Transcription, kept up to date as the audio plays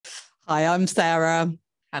Hi, I'm Sarah.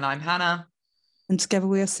 And I'm Hannah. And together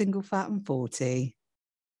we are Single, Fat and 40.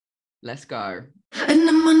 Let's go. And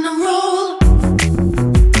I'm on a roll.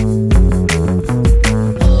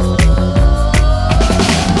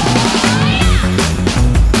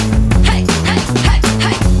 Hey, hey, hey,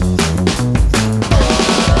 hey.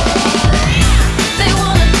 They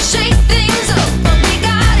wanna shake things up, but we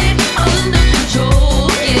got it under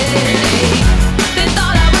control, yeah. They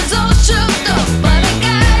thought I was all shook up, but I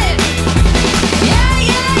got it. Yeah,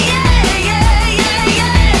 yeah, yeah, yeah, yeah,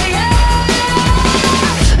 yeah,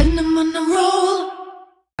 yeah. And I'm on a roll.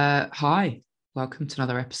 Hi, welcome to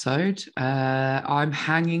another episode. I'm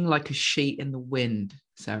hanging like a sheet in the wind,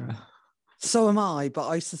 Sarah. So am I, but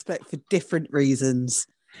I suspect for different reasons.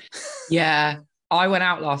 Yeah, I went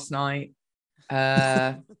out last night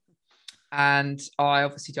and I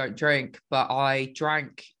obviously don't drink, but I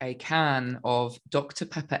drank a can of Dr.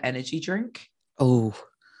 Pepper energy drink. Oh,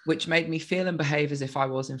 which made me feel and behave as if I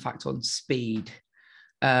was in fact on speed.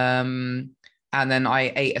 And then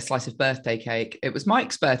I ate a slice of birthday cake. It was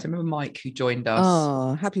Mike's birthday. Remember Mike who joined us?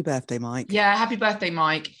 Oh, happy birthday, Mike. Yeah, happy birthday,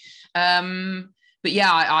 Mike. But yeah,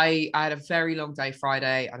 I had a very long day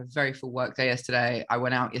Friday. I had a very full work day yesterday. I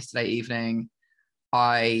went out yesterday evening.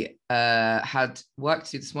 I had work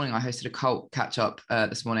to do this morning. I hosted a cult catch up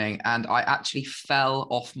this morning, and I actually fell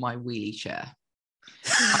off my wheelie chair.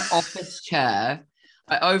 My office chair.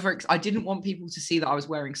 I didn't want people to see that I was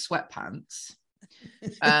wearing sweatpants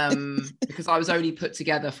because I was only put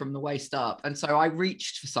together from the waist up. And so I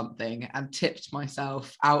reached for something and tipped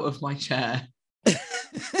myself out of my chair.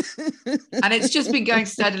 And it's just been going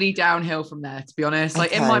steadily downhill from there, to be honest.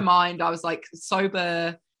 Like in my mind, I was like,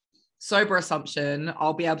 sober assumption,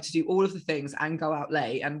 I'll be able to do all of the things and go out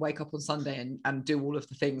late and wake up on Sunday and do all of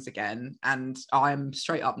the things again. And I'm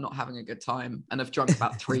straight up not having a good time and have drunk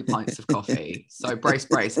about 3 pints of coffee. So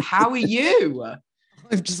brace. How are you?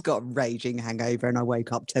 I've just got a raging hangover and I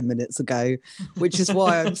woke up 10 minutes ago, which is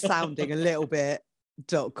why I'm sounding a little bit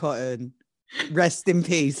Dot Cotton. Rest in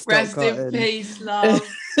peace, Rest Dot Cotton. in peace, love.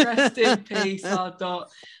 Rest in peace, our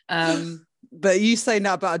Dot. But you say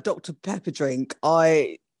now about a Dr. Pepper drink.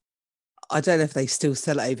 I don't know if they still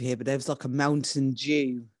sell it over here, but there was like a Mountain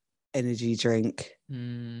Dew energy drink,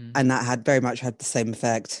 and that very much had the same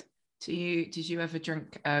effect. Did you ever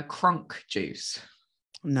drink crunk juice?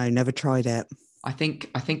 No, never tried it. I think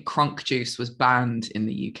crunk juice was banned in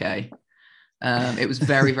the UK. It was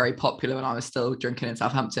very, very popular when I was still drinking in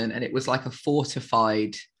Southampton, and it was like a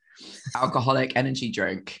fortified alcoholic energy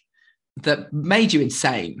drink that made you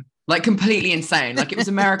insane. Like completely insane. Like it was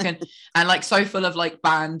American and like so full of like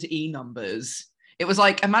band E numbers. It was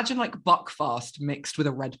like, imagine like Buckfast mixed with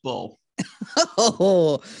a Red Bull.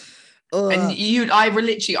 And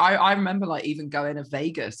I remember like even going to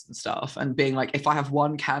Vegas and stuff and being like, if I have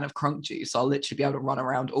one can of crunk juice, I'll literally be able to run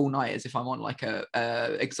around all night as if I'm on like a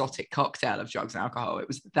exotic cocktail of drugs and alcohol. It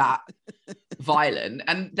was that violent.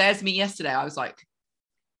 And there's me yesterday. I was like,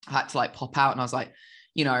 I had to like pop out and I was like,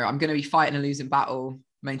 you know, I'm going to be fighting a losing battle,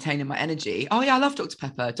 maintaining my energy. Oh yeah, I love Dr.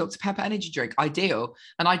 Pepper energy drink, ideal.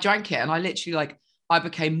 And I drank it and I literally like, I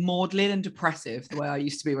became maudlin and depressive the way I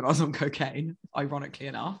used to be when I was on cocaine, ironically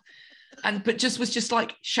enough. But just was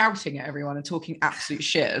like shouting at everyone and talking absolute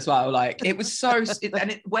shit as well. Like it was so,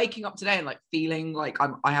 waking up today and like feeling like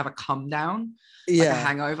I have a come down, like a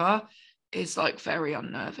hangover, is like very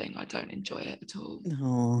unnerving. I don't enjoy it at all.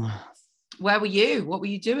 No. Where were you? What were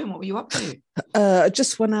you doing? What were you up to? I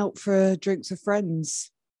just went out for drinks with friends.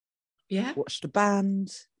 Yeah. Watched a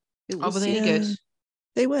band. Were they good?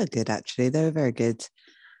 They were good, actually. They were very good.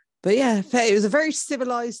 But yeah, it was a very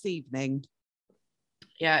civilized evening.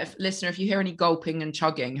 Yeah, if you hear any gulping and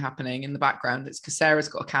chugging happening in the background, it's because Sarah's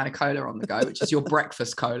got a can of cola on the go, which is your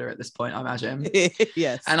breakfast cola at this point, I imagine.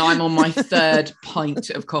 Yes. And I'm on my third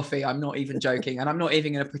pint of coffee. I'm not even joking. And I'm not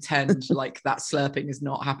even going to pretend like that slurping is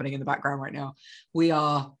not happening in the background right now. We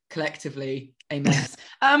are collectively a mess.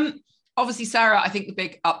 Obviously, Sarah, I think the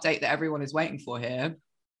big update that everyone is waiting for here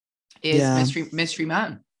is Mystery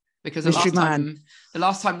Man. Because the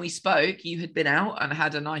last time we spoke, you had been out and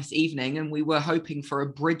had a nice evening, and we were hoping for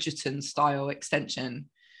a Bridgerton style extension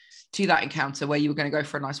to that encounter where you were going to go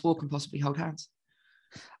for a nice walk and possibly hold hands.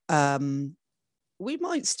 We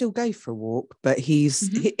might still go for a walk, but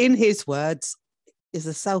he's, in his words, is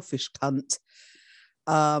a selfish cunt.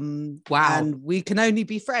 Wow. And we can only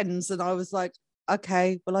be friends. And I was like,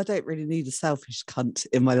 okay, well, I don't really need a selfish cunt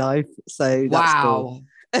in my life. So that's cool.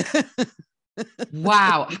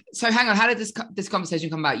 Wow. So hang on, how did this conversation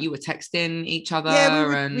come about? You were texting each other?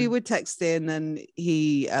 Yeah, we were texting, and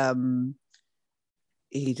he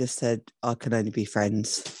just said, I can only be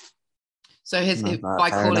friends. So by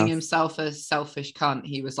fair calling enough. himself a selfish cunt,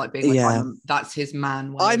 he was like being like, Yeah. that's his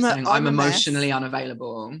man way of saying, I'm a emotionally mess.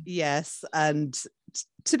 unavailable. Yes, and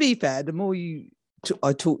to be fair, the more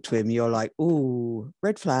I talk to him, you're like, oh,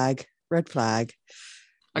 red flag, red flag.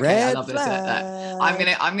 Okay, I red love this.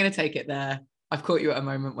 flag. I'm gonna take it there. I've caught you at a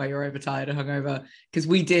moment where you're overtired or hungover, because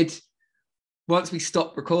we did, once we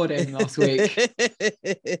stopped recording last week.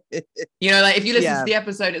 You know, like if you listen to the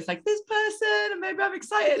episode, it's like this person, and maybe I'm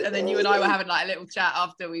excited, and then you and I were having like a little chat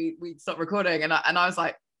after we stopped recording, and I was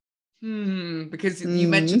like, because you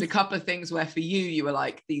mentioned a couple of things where for you were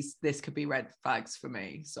like, this could be red flags for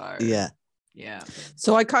me. So yeah.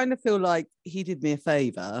 So I kind of feel like he did me a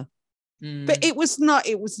favor. But it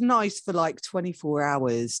was nice for like 24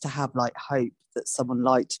 hours to have like hope that someone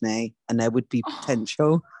liked me and there would be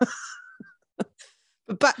potential.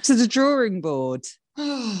 But back to the drawing board.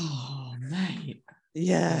 Oh, mate.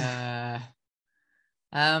 Yeah.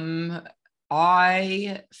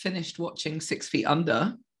 I finished watching 6 Feet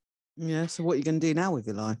Under. Yeah, so what are you going to do now with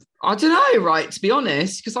your life? I don't know, right, to be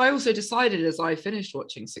honest, because I also decided as I finished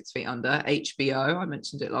watching 6 Feet Under, HBO, I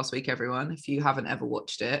mentioned it last week, everyone, if you haven't ever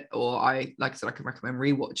watched it, or like I said, I can recommend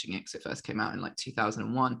rewatching it because it first came out in like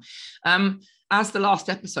 2001. As the last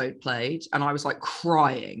episode played, and I was like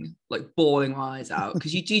crying, like bawling my eyes out,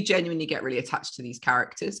 because you do genuinely get really attached to these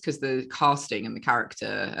characters because the casting and the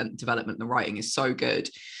character and development and the writing is so good.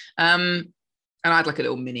 And I had like a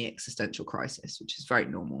little mini existential crisis, which is very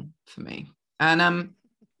normal for me. And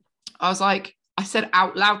I was like, I said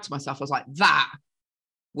out loud to myself, I was like, that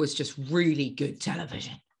was just really good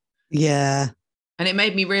television. Yeah. And it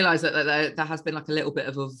made me realize that there has been like a little bit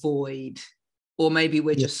of a void, or maybe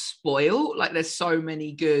we're just spoiled. Like there's so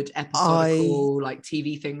many good episodical like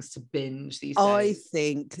TV things to binge these days. I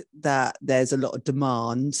think that there's a lot of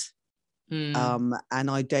demand. And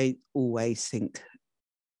I don't always think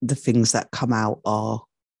the things that come out are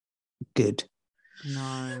good.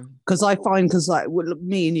 No, because like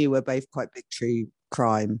me and you were both quite big true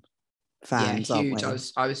crime fans. Yeah, huge. Aren't we?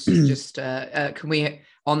 I was just can we,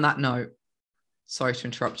 on that note, sorry to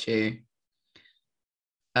interrupt you,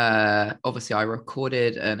 obviously I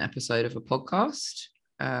recorded an episode of a podcast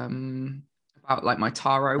about like my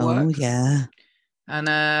tarot work. Oh yeah. And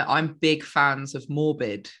I'm big fans of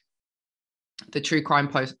Morbid, the true crime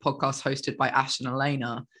podcast hosted by Ash and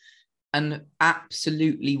Elena. And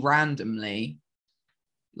absolutely randomly,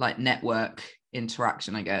 like network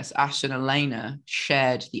interaction, I guess, Ash and Elena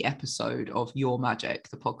shared the episode of Your Magic,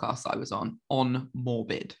 the podcast I was on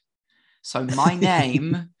Morbid. So my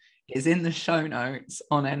name is in the show notes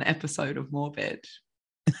on an episode of Morbid.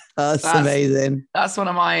 That's amazing. That's one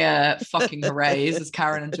of my fucking hoorays, as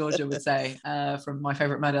Karen and Georgia would say, from My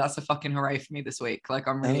Favorite Murder. That's a fucking hooray for me this week. Like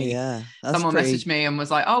I'm really, someone messaged me and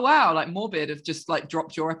was like, oh wow, like Morbid have just like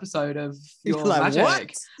dropped your episode of Your Magic.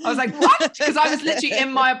 What? I was like, what? Because I was literally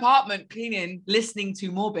in my apartment cleaning, listening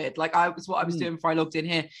to Morbid. Like I was doing before I logged in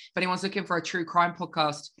here. If anyone's looking for a true crime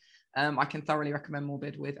podcast, I can thoroughly recommend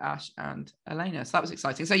Morbid with Ash and Elena. So that was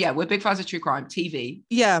exciting. So yeah, we're big fans of true crime TV.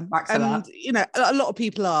 Yeah, and that. You know, a lot of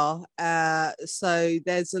people are. So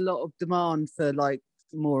there's a lot of demand for like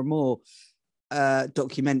more and more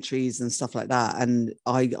documentaries and stuff like that. And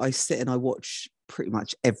I sit and I watch pretty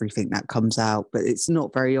much everything that comes out, but it's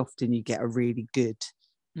not very often you get a really good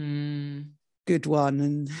one.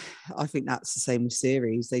 And I think that's the same with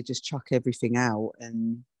series. They just chuck everything out,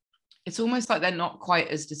 and it's almost like they're not quite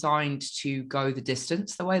as designed to go the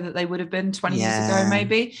distance the way that they would have been 20 years ago,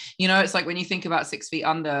 maybe. You know, it's like when you think about 6 Feet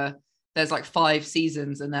Under, there's like 5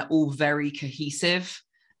 seasons and they're all very cohesive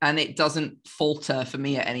and it doesn't falter for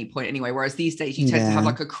me at any point anyway. Whereas these days you tend to have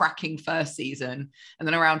like a cracking first season and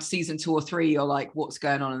then around season 2 or 3, you're like, what's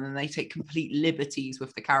going on? And then they take complete liberties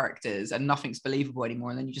with the characters and nothing's believable anymore.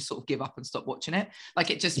 And then you just sort of give up and stop watching it. Like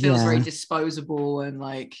it just feels very disposable and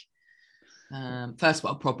like, first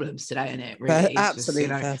world problems today, isn't it? Really, absolutely.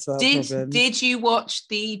 First world problems. Did you watch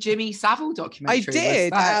the Jimmy Savile documentary? I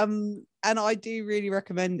did, and I do really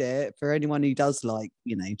recommend it for anyone who does like,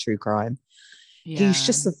 you know, true crime. He's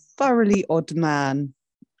just a thoroughly odd man,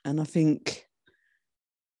 and I think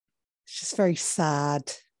it's just very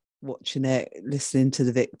sad watching it, listening to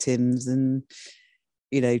the victims, and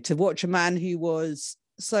you know, to watch a man who was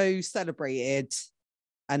so celebrated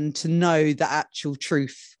and to know the actual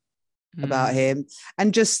truth about him,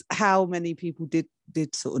 and just how many people did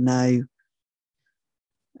sort of know,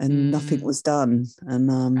 and nothing was done.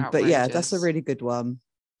 And but yeah, that's a really good one.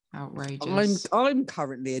 Outrageous. I'm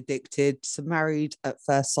currently addicted to Married at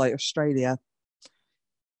First Sight Australia.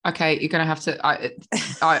 Okay, you're gonna have to.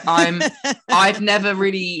 I've never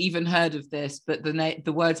really even heard of this, but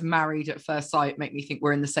the words "married at first sight" make me think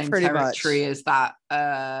we're in the same Pretty territory much. as that.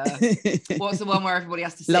 What's the one where everybody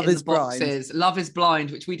has to sit Love in is the boxes? Blind. Love is Blind,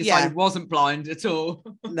 which we decided wasn't blind at all.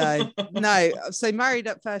 No. So Married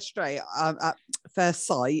at first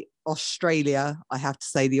sight, Australia. I have to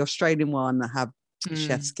say the Australian one have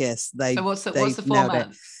chef's kiss. So what's the nailed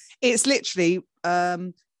format? It's literally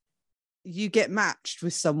you get matched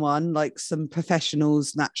with someone, like some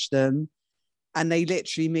professionals match them, and they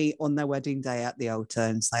literally meet on their wedding day at the altar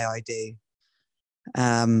and say I do.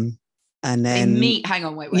 And then they meet. Hang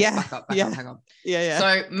on, wait, yeah, back up, hang on. Yeah.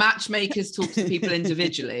 So matchmakers talk to people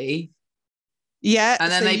individually. Yeah.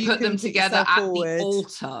 And then so they put them together at forward. the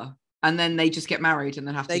altar, and then they just get married and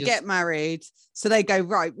then have to get married. So they go,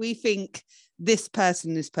 right, we think this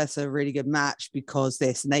person are a really good match because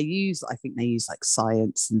this, and I think they use like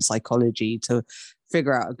science and psychology to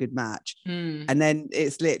figure out a good match. And then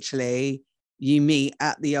it's literally you meet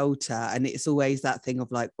at the altar, and it's always that thing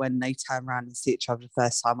of like when they turn around and see each other the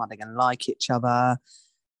first time, are they going to like each other?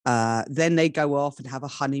 Then they go off and have a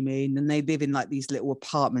honeymoon, and they live in like these little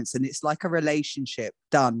apartments, and it's like a relationship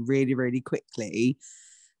done really, really quickly,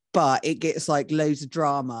 but it gets like loads of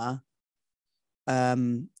drama.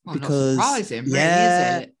 Because not surprising, really,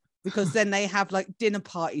 is it? Because then they have like dinner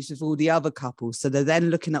parties with all the other couples, so they're then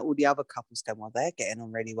looking at all the other couples going, well, they're getting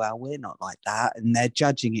on really well, we're not like that, and they're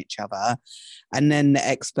judging each other. And then the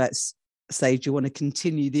experts say, do you want to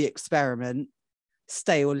continue the experiment,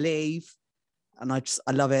 stay or leave? And I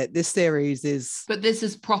love it. This series is but this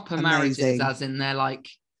is proper amazing. Marriages, as in they're like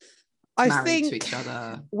I think to each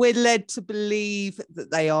other. We're led to believe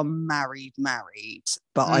that they are married,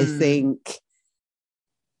 but I think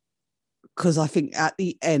because I think at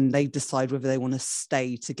the end they decide whether they want to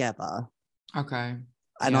stay together. Okay.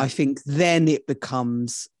 And I think then it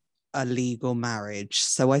becomes a legal marriage.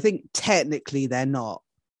 So I think technically they're not.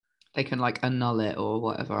 They can like annul it or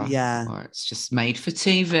whatever. Yeah. Or it's just made for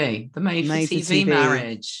TV. The made for TV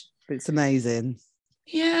marriage. It's amazing.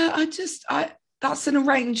 Yeah, that's an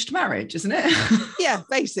arranged marriage, isn't it? Yeah,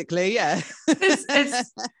 basically, yeah.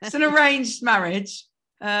 It's an arranged marriage.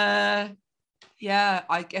 Yeah,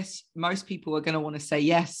 I guess most people are going to want to say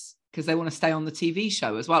yes because they want to stay on the TV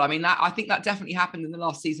show as well. I mean, I think that definitely happened in the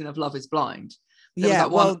last season of Love is Blind. There was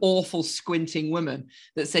that one awful squinting woman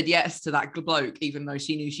that said yes to that bloke, even though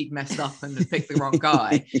she knew she'd messed up and had picked the wrong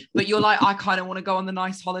guy. But you're like, I kind of want to go on the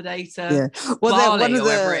nice holiday to Bali or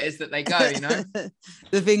wherever it is that they go, you know?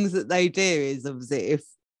 The things that they do is obviously if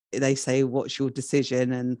they say, what's your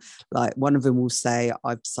decision? And like one of them will say,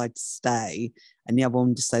 I've decided to stay. And the other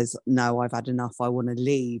one just says, no, I've had enough, I want to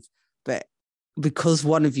leave. But because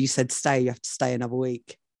one of you said stay, you have to stay another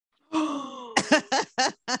week.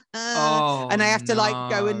 And they have to like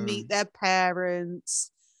go and meet their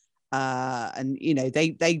parents. And you know,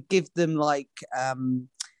 they give them like I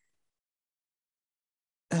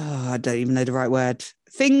don't even know the right word.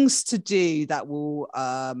 Things to do that will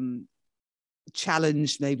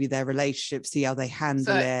challenge maybe their relationship, see how they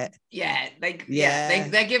handle it.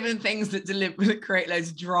 They're given things that deliberately create loads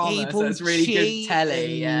of drama. People so it's really good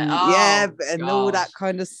telly. And all that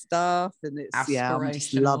kind of stuff. And it's I'm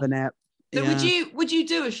just loving it. So would you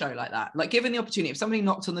do a show like that? Like given the opportunity, if somebody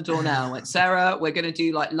knocked on the door now and went, Sarah, we're going to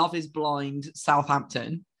do like Love is Blind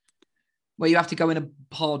Southampton, where you have to go in a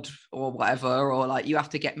pod or whatever, or like you have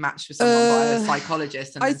to get matched with someone by a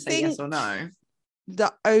psychologist and then say yes or no.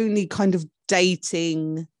 The only kind of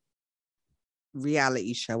dating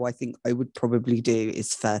reality show I think I would probably do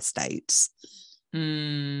is First Dates.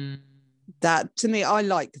 That to me, I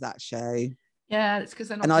like that show. Yeah, it's because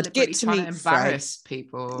they're not deliberately trying to embarrass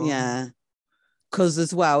people. Yeah. Because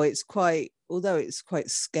as well, although it's quite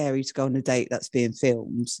scary to go on a date that's being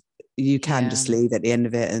filmed, you can just leave at the end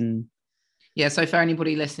of it. And yeah, so for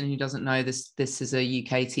anybody listening who doesn't know, this is a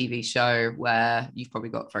UK TV show where you've probably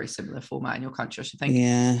got a very similar format in your country, I should think.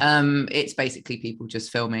 Yeah. It's basically people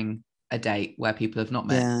just filming a date where people have not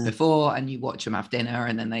met before, and you watch them have dinner,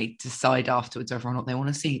 and then they decide afterwards whether or not they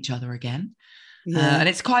want to see each other again. Yeah. And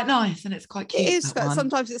it's quite nice and it's quite cute. It is.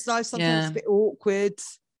 Sometimes it's nice, sometimes it's a bit awkward.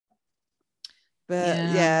 But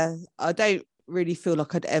I don't really feel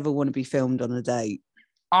like I'd ever want to be filmed on a date.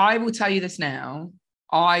 I will tell you this now.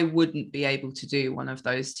 I wouldn't be able to do one of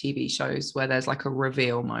those TV shows where there's like a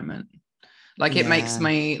reveal moment. Like it makes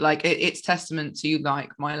me like it's testament to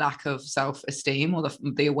like my lack of self-esteem or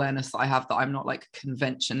the awareness that I have that I'm not like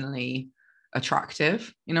conventionally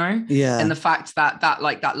attractive, you know? Yeah. And the fact that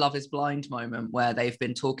like that Love is Blind moment where they've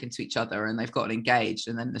been talking to each other and they've gotten engaged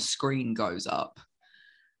and then the screen goes up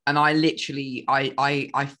And I literally,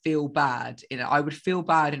 I feel bad. I would feel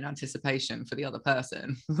bad in anticipation for the other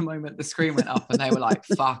person the moment the screen went up and they were like,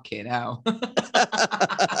 "Fucking hell." Well,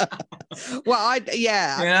 I'd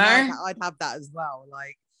have that as well.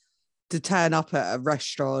 Like to turn up at a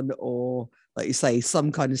restaurant or, like you say,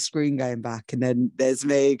 some kind of screen going back, and then there's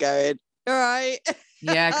me going, "All right."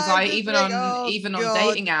 Yeah, because I Just even like, on oh, even on God.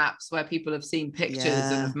 dating apps where people have seen pictures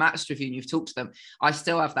and have matched with you and you've talked to them, I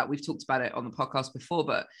still have that. We've talked about it on the podcast before,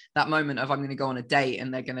 but that moment of I'm going to go on a date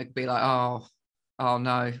and they're going to be like, oh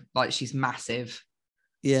no, like she's massive.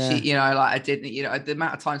 Yeah. She, like I didn't, the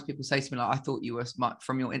amount of times people say to me, like, I thought you were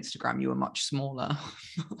from your Instagram, you were much smaller.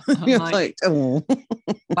 You're like, oh.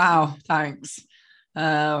 Wow, thanks.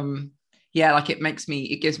 Yeah, like it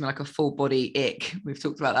gives me like a full body ick. We've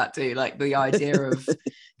talked about that too, like the idea of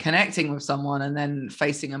connecting with someone and then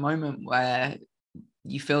facing a moment where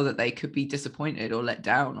you feel that they could be disappointed or let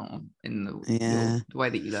down or in the way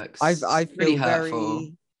that you look. I feel really hurtful.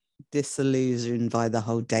 very disillusioned by the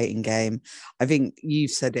whole dating game. I think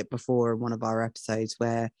you've said it before in one of our episodes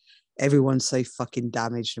where everyone's so fucking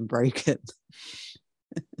damaged and broken.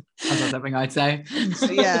 That's not something I'd say.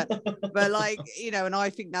 Yeah, but like, and I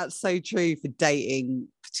think that's so true for dating,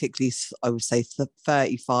 particularly I would say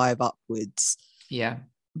 35 upwards. Yeah,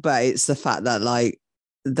 but it's the fact that like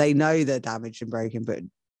they know they're damaged and broken but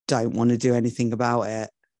don't want to do anything about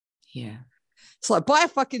it. Yeah, it's like, buy a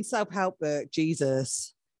fucking self-help book,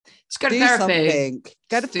 Jesus. Just go to therapy. Something.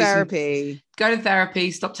 Go to therapy. Go to therapy.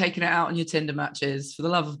 Stop taking it out on your Tinder matches, for the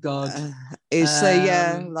love of God.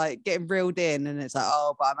 Like getting reeled in, and it's like,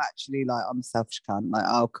 oh, but I'm actually like, I'm a selfish cunt. Like,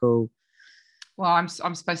 oh, cool. Well, I'm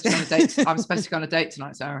supposed to go on a date. I'm supposed to go on a date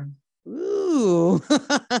tonight, Sarah. Ooh.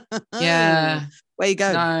 Yeah. Where you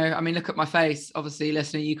going? No, I mean, look at my face. Obviously,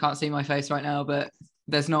 listener, you can't see my face right now, but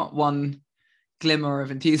there's not one glimmer of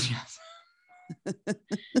enthusiasm.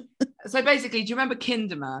 So basically, do you remember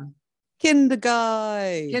Kinderman? The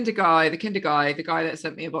guy that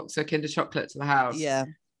sent me a box of Kinder chocolate to the house. Yeah.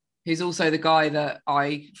 He's also the guy that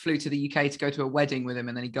I flew to the UK to go to a wedding with him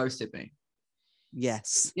and then he ghosted me.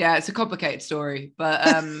 Yes. Yeah, it's a complicated story,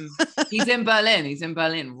 but he's in Berlin. He's in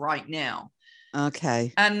Berlin right now.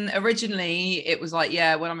 Okay. And originally it was like,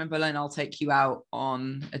 yeah, when I'm in Berlin, I'll take you out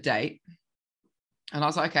on a date. And I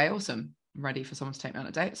was like, okay, awesome. I'm ready for someone to take me on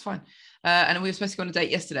a date. It's fine. And we were supposed to go on a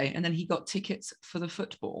date yesterday. And then he got tickets for the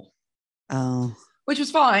football. Oh. Which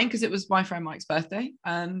was fine because it was my friend Mike's birthday.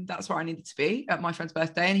 And that's where I needed to be at my friend's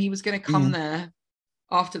birthday. And he was going to come there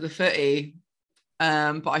after the footy.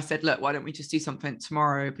 But I said, look, why don't we just do something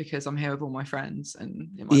tomorrow? Because I'm here with all my friends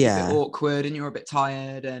and it might be a bit awkward and you're a bit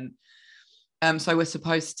tired. And so we're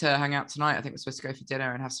supposed to hang out tonight. I think we're supposed to go for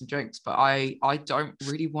dinner and have some drinks, but I don't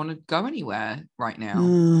really want to go anywhere right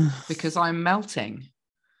now because I'm melting.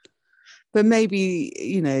 But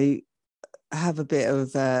maybe, have a bit of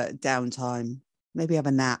downtime. Maybe have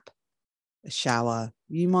a nap, a shower.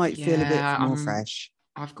 You might feel a bit more fresh.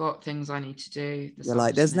 I've got things I need to do. You're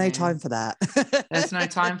like, there's no time for that. There's no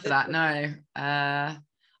time for that. No.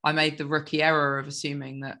 I made the rookie error of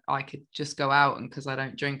assuming that I could just go out and because I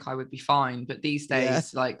don't drink, I would be fine. But these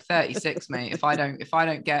days, like 36, mate, if I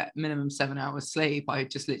don't get minimum 7 hours sleep, I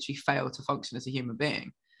just literally fail to function as a human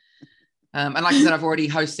being. And like I said, I've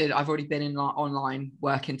already been in online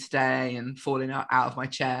working today and falling out of my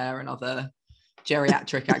chair and other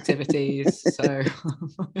geriatric activities. So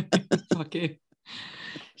fucking,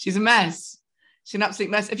 she's a mess. She's an absolute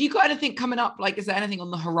mess. Have you got anything coming up? Like, is there anything on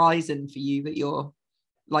the horizon for you that you're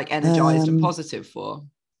like energized and positive for?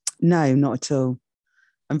 No, not at all.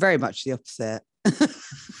 I'm very much the opposite.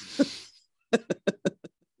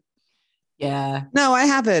 Yeah. No, I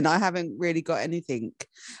haven't really got anything.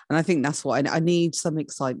 And I think that's what I need, some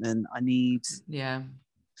excitement. I need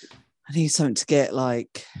something to get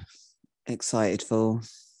like excited for.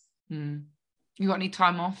 You got any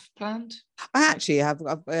time off planned? I actually have.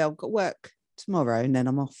 I've got work tomorrow and then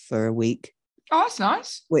I'm off for a week. Oh, that's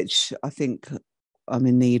nice. Which I think I'm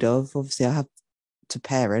in need of. Obviously, I have to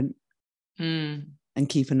parent and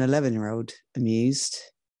keep an 11-year-old amused.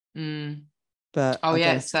 But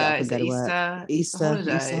it's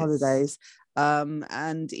Easter holidays.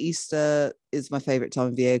 And Easter is my favorite time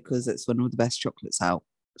of year because it's when all the best chocolate's out.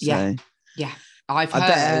 So, yeah. I've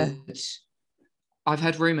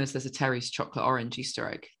heard rumors there's a Terry's chocolate orange Easter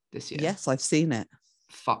egg this year. Yes, I've seen it.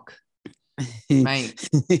 Fuck, mate.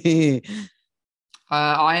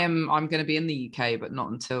 I'm going to be in the UK, but not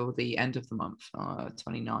until the end of the month,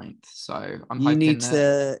 29th. So I'm hoping you need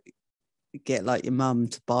to get like your mum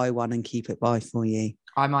to buy one and keep it by for you.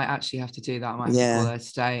 I might actually have to do that. I might have to call her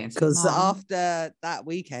today and say, because Mum. after that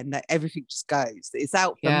weekend, like, everything just goes. It's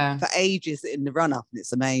out Yeah. for ages in the run up, and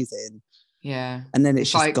it's amazing. Yeah, And then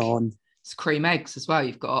it's just like, gone. It's cream eggs as well.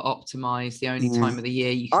 You've got to optimize the only time of the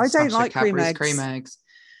year you can I don't smash like a Cadbury's cream eggs. cream eggs.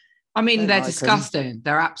 I mean, they're disgusting.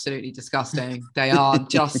 They're absolutely disgusting. They are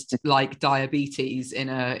just like diabetes in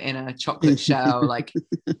a chocolate shell, like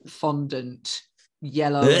fondant,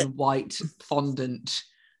 yellow and white fondant.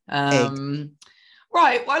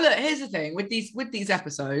 Right. Well, look, here's the thing with these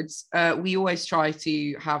episodes, we always try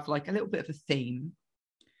to have like a little bit of a theme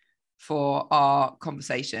for our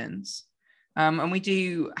conversations. And we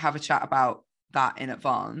do have a chat about that in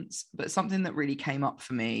advance, but something that really came up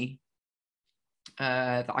for me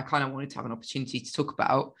that I kind of wanted to have an opportunity to talk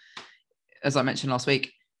about, as I mentioned last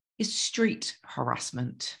week, is street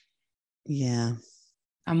harassment. Yeah.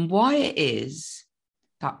 And why it is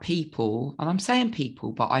that people, and I'm saying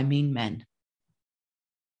people, but I mean men.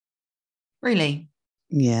 Really?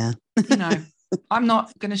 Yeah. You know, I'm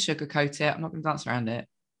not going to sugarcoat it. I'm not going to dance around it.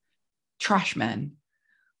 Trash men.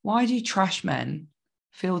 Why do trash men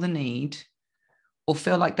feel the need or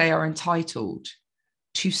feel like they are entitled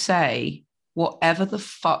to say whatever the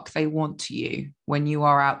fuck they want to you when you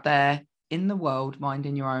are out there in the world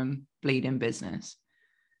minding your own bleeding business?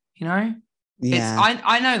 You know? Yeah.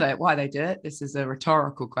 I know that why they do it. This is a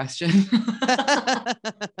rhetorical question.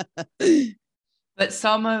 But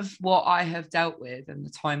some of what I have dealt with and the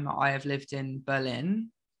time that I have lived in Berlin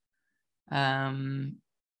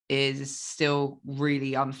is still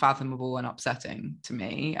really unfathomable and upsetting to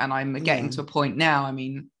me. And I'm getting to a point now, I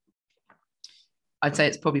mean, I'd say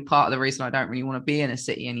it's probably part of the reason I don't really want to be in a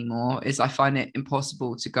city anymore is I find it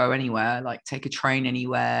impossible to go anywhere, like take a train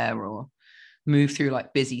anywhere or move through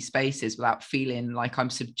like busy spaces without feeling like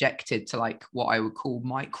I'm subjected to like what I would call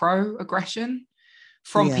microaggression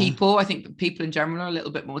from people. I think people in general are a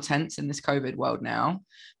little bit more tense in this COVID world now,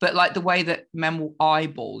 but like the way that men will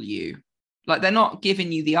eyeball you, like they're not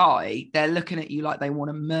giving you the eye, they're looking at you like they want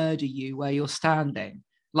to murder you where you're standing.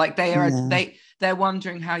 Like they're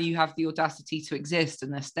wondering how you have the audacity to exist,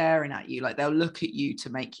 and they're staring at you. Like they'll look at you to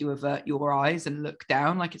make you avert your eyes and look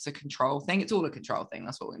down, like it's a control thing. It's all a control thing.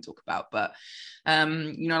 That's what we're going to talk about. But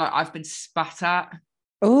you know, like I've been spat at.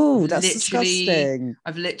 Oh, that's disgusting.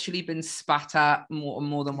 I've literally been spat at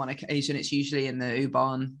more than one occasion. It's usually in the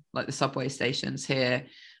U-Bahn, like the subway stations here.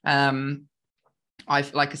 Like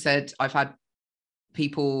I said, I've had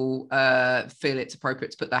people feel it's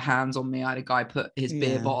appropriate to put their hands on me. I had a guy put his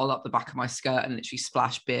beer bottle up the back of my skirt and literally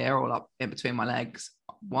splash beer all up in between my legs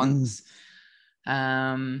once.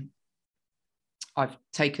 I've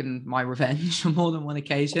taken my revenge on more than one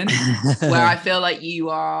occasion where I feel like you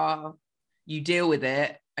deal with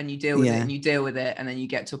it and you deal with it and you deal with it, and then you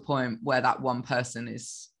get to a point where that one person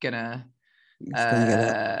is gonna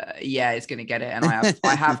it's gonna get it. And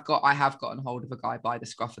I have gotten hold of a guy by the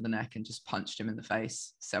scruff of the neck and just punched him in the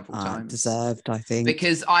face several times. Deserved, I think,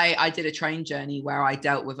 because I did a train journey where I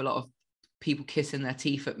dealt with a lot of people kissing their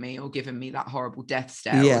teeth at me or giving me that horrible death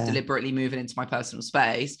stare or deliberately moving into my personal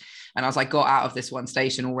space. And as I got out of this one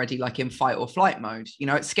station already like in fight or flight mode, you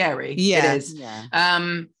know, it's scary. It is.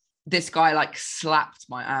 This guy like slapped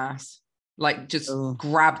my ass, like just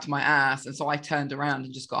grabbed my ass, and so I turned around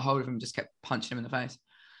and just got hold of him and just kept punching him in the face,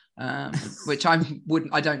 which I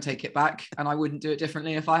don't take it back, and I wouldn't do it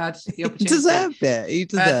differently if I had the opportunity. You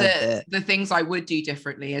deserved it. The things I would do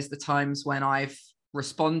differently is the times when I've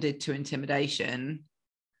responded to intimidation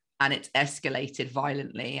and it's escalated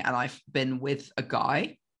violently and I've been with a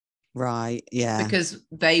guy. Right. Yeah. Because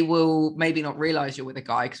they will maybe not realize you're with a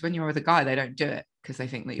guy, because when you're with a guy, they don't do it because they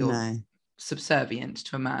think that you're subservient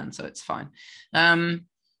to a man. So it's fine. And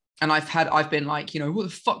I've been like, you know, what the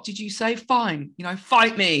fuck did you say? Fine. You know,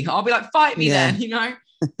 fight me. I'll be like, fight me then, you know?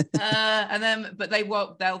 And then, but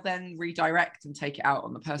they'll then redirect and take it out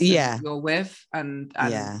on the person you're with. And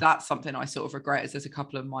that's something I sort of regret, is there's a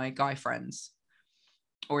couple of my guy friends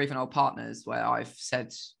or even old partners where I've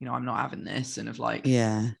said, you know, I'm not having this, and have like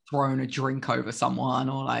thrown a drink over someone,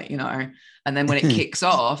 or like, you know, and then when it kicks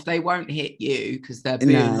off, they won't hit you because they're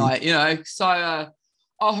being like, you know, so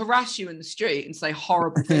I'll harass you in the street and say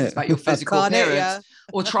horrible things about your physical appearance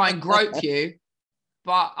or try and grope you.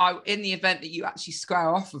 But in the event that you actually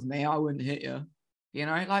square off with me, I wouldn't hit you, you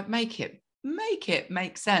know, like make it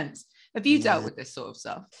make sense. Have you dealt with this sort of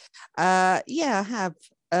stuff? Yeah, I have.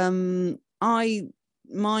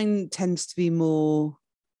 Mine tends to be more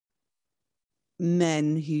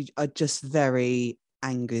men who are just very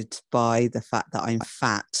angered by the fact that I'm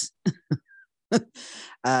fat.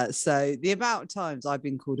 So the amount of times I've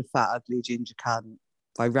been called a fat, ugly ginger cunt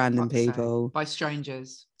by random Fuck's sake. people. By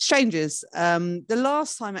strangers. The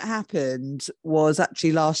last time it happened was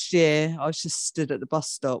actually last year. I was just stood at the bus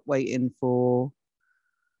stop waiting for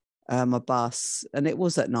my bus, and it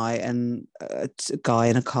was at night, and a guy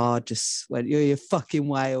in a car just went, "You're a fucking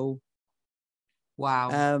whale."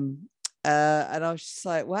 Wow. And I was just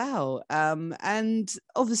like, wow. And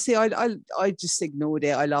obviously I just ignored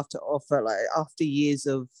it. I laughed it off. Like, after years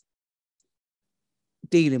of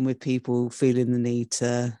dealing with people feeling the need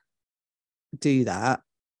to do that,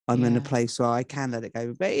 I'm in a place where I can let it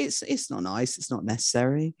go. But it's not nice. It's not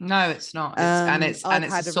necessary. No, it's not. I've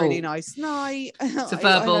had assault. a really nice night. It's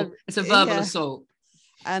a verbal assault.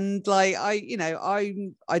 And like,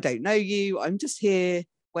 I don't know you. I'm just here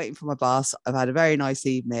waiting for my bus. I've had a very nice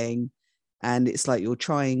evening. And it's like you're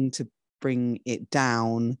trying to bring it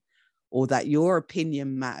down, or that your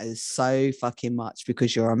opinion matters so fucking much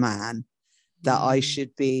because you're a man that I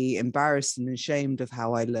should be embarrassed and ashamed of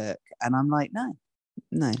how I look. And I'm like, no,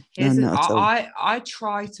 not at all. I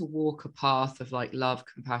try to walk a path of like love,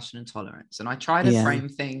 compassion, and tolerance. And I try to frame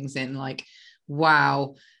things in like,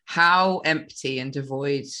 wow, how empty and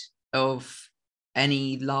devoid of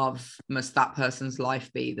any love must that person's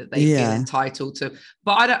life be that they feel entitled to.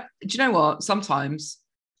 But do you know what? Sometimes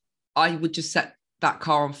I would just set that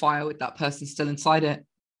car on fire with that person still inside it.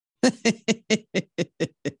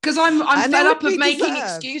 Because I'm fed up of making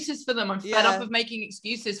excuses for them. I'm fed up of making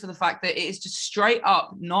excuses for the fact that it is just straight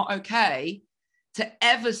up not okay to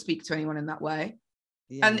ever speak to anyone in that way.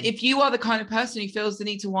 Yeah. And if you are the kind of person who feels the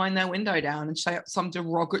need to wind their window down and say some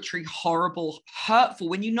derogatory, horrible, hurtful,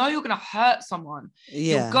 when you know you're going to hurt someone,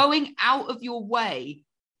 you're going out of your way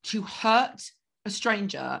to hurt a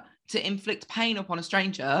stranger, to inflict pain upon a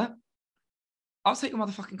stranger, I'll set your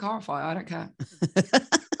motherfucking car on fire. I don't care.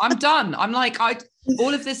 I'm done. I'm like,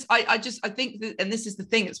 all of this, I think that, and this is the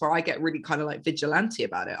thing, it's where I get really kind of like vigilante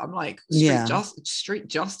about it. I'm like, street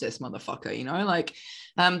justice, motherfucker, you know, like,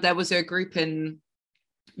 there was a group in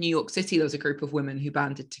New York City, there was a group of women who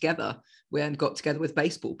banded together and got together with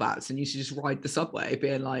baseball bats and used to just ride the subway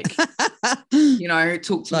being like, you know,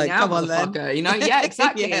 talk to me now, motherfucker, you know? Yeah,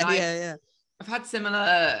 exactly. I've had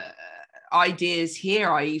similar ideas here.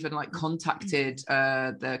 I even like contacted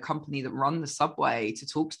the company that run the subway to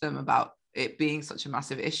talk to them about it being such a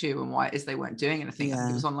massive issue and why it is they weren't doing anything. I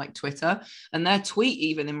think it was on like Twitter, and their tweet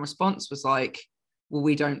even in response was like, well,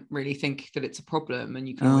 we don't really think that it's a problem, and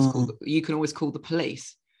you can always call the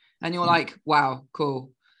police. And you're like, wow,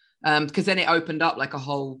 cool. Because then it opened up like a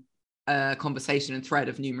whole conversation and thread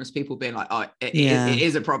of numerous people being like, oh, it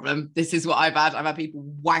is a problem. This is what I've had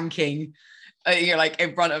people wanking, you know, like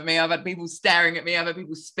in front of me. I've had people staring at me. I've had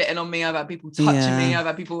people spitting on me. I've had people touching me. I've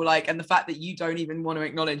had people like, and the fact that you don't even want to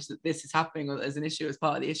acknowledge that this is happening or that there's an issue as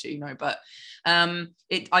part of the issue, you know. But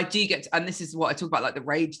I do get to, and this is what I talk about, like the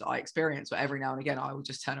rage that I experience, where every now and again I will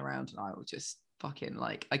just turn around and I will just fucking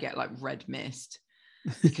like, I get like red mist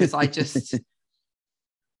because I just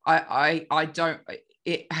I don't,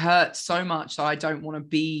 it hurts so much that I don't want to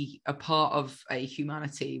be a part of a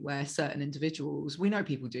humanity where certain individuals, we know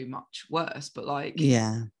people do much worse, but like,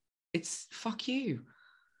 it's fuck you.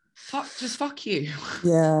 Fuck you.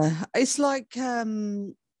 Yeah. It's like,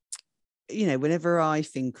 you know, whenever I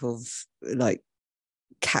think of like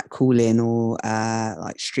catcalling or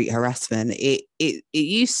like street harassment, it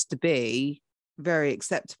used to be very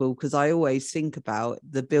acceptable because I always think about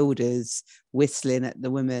the builders whistling at the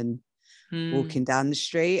women walking down the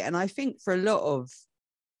street, and I think for a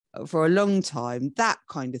long time that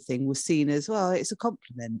kind of thing was seen as, well, it's a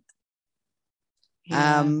compliment.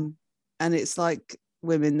 And it's like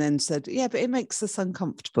women then said, yeah, but it makes us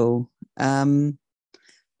uncomfortable. But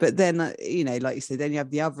then, you know, like you said, then you have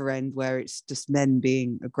the other end where it's just men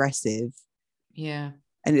being aggressive. Yeah.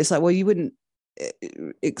 And it's like, well, you wouldn't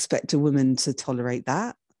expect a woman to tolerate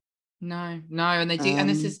that. No, and they do. And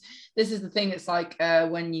this is the thing. It's like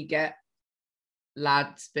when you get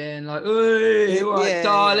lads being like, "Hey, right,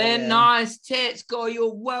 darling, nice tits, girl,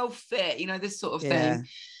 you're well fit," you know, this sort of thing,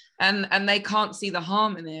 and they can't see the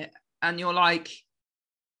harm in it, and you're like,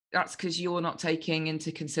 that's because you're not taking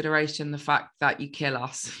into consideration the fact that you kill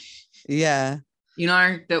us. You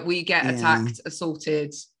know, that we get attacked,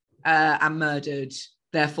 assaulted, and murdered.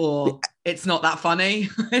 Therefore, it's not that funny.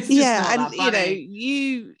 It's just not that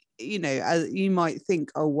funny. You know, you might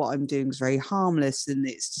think, oh, what I'm doing is very harmless and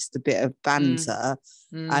it's just a bit of banter.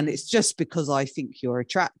 And it's just because I think you're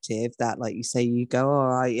attractive that, like you say, you go, all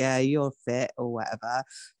right, yeah, you're fit or whatever.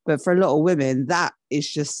 But for a lot of women, that is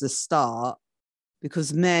just the start,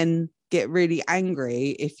 because men get really angry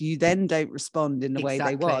if you then don't respond in the way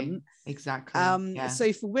they want. Exactly. Yeah.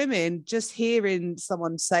 So for women, just hearing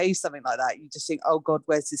someone say something like that, you just think, oh God,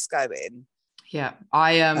 where's this going? Yeah,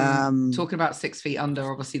 I am talking about 6 Feet Under.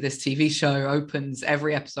 Obviously, this TV show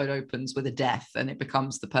every episode opens with a death, and it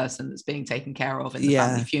becomes the person that's being taken care of in the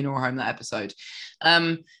family funeral home, that episode.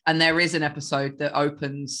 And there is an episode that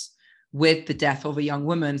opens with the death of a young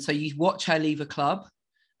woman. So you watch her leave a club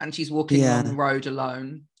and she's walking along the road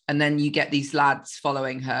alone. And then you get these lads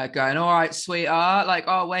following her going, all right, sweetheart, like,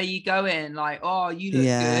 oh, where are you going? Like, oh, you look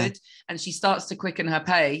good. And she starts to quicken her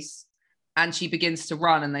pace. And she begins to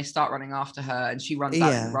run, and they start running after her, and she runs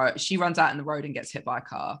out in the road. She runs out in the road and gets hit by a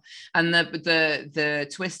car. And the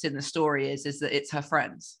twist in the story is that it's her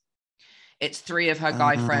friends. It's 3 of her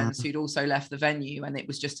guy friends who'd also left the venue, and it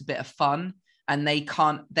was just a bit of fun. And they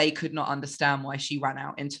could not understand why she ran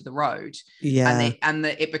out into the road. Yeah. And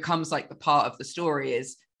it becomes like the part of the story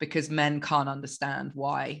is because men can't understand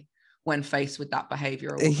why, when faced with that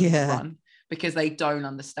behavior, a woman will run. Because they don't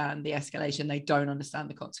understand the escalation. They don't understand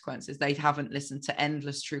the consequences. They haven't listened to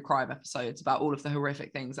endless true crime episodes about all of the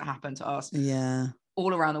horrific things that happen to us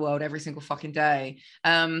all around the world every single fucking day.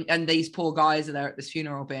 And these poor guys are there at this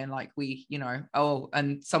funeral being like,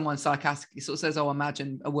 and someone sarcastically sort of says, oh,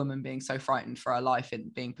 imagine a woman being so frightened for her life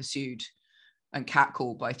and being pursued and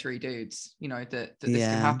catcalled by 3 dudes, that this could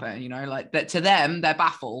happen, like that. To them, they're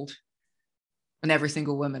baffled. And every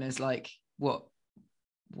single woman is like, what,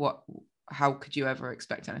 how could you ever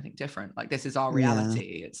expect anything different? Like, this is our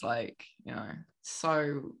reality. It's like,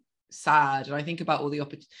 so sad. And I think about all the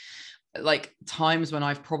times when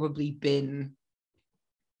I've probably been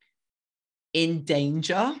in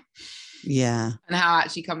danger. Yeah. And how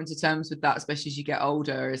actually coming to terms with that, especially as you get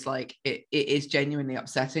older, is like, it is genuinely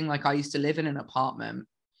upsetting. Like, I used to live in an apartment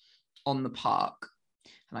on the park,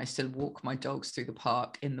 and I used to walk my dogs through the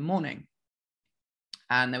park in the morning.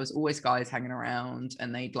 And there was always guys hanging around,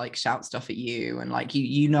 and they'd like shout stuff at you, and like,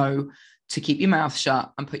 to keep your mouth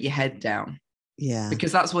shut and put your head down. Yeah.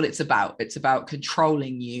 Because that's what it's about. It's about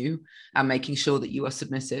controlling you and making sure that you are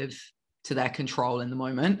submissive to their control in the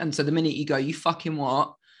moment. And so the minute you go, you fucking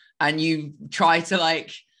what? And you try to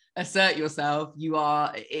like assert yourself,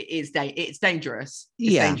 it's dangerous.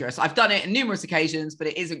 It's dangerous. I've done it on numerous occasions, but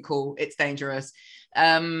it isn't cool. It's dangerous.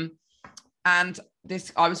 And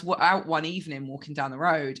I was out one evening walking down the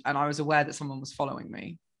road, and I was aware that someone was following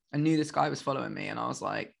me. I knew this guy was following me, and I was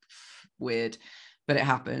like, weird, but it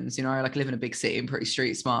happens, like I live in a big city and pretty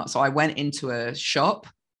street smart. So I went into a shop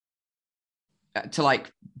to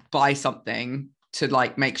like buy something to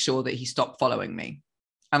like make sure that he stopped following me.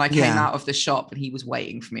 And I came out of the shop, and he was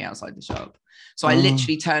waiting for me outside the shop. So I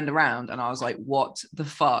literally turned around, and I was like, what the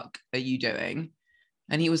fuck are you doing?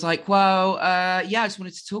 And he was like, well, I just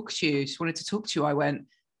wanted to talk to you. I went,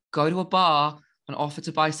 go to a bar and offer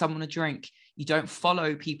to buy someone a drink. You don't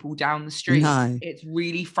follow people down the street. No. It's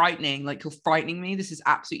really frightening. Like, you're frightening me. This is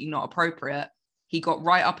absolutely not appropriate. He got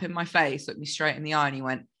right up in my face, looked me straight in the eye, and he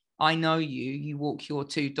went, I know you. You walk your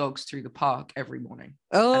 2 dogs through the park every morning.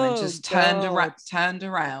 Oh, and then just turned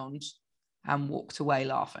around and walked away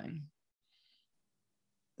laughing.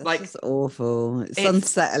 That's like, just awful. It's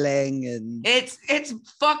unsettling, and it's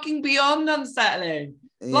fucking beyond unsettling.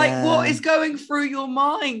 Yeah. Like, what is going through your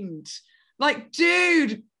mind? Like,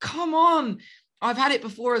 dude, come on. I've had it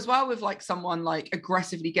before as well with like someone like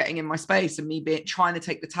aggressively getting in my space, and me trying to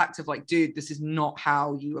take the tact of like, dude, this is not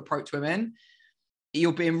how you approach women.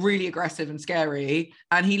 You're being really aggressive and scary.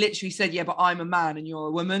 And he literally said, yeah, but I'm a man and you're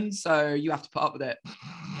a woman, so you have to put up with it.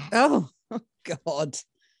 Oh God.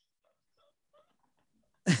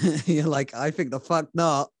 You're like, I think the fuck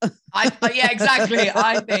not. Yeah, exactly.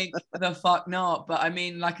 I think the fuck not. But I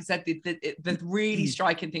mean, like I said, the really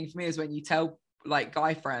striking thing for me is when you tell like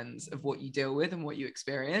guy friends of what you deal with and what you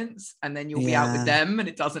experience, and then you'll be out with them and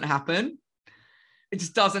it doesn't happen. It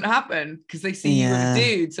just doesn't happen because they see you with a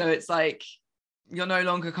dude. So it's like, you're no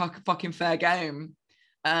longer fucking fair game.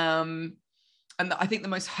 And I think the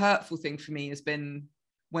most hurtful thing for me has been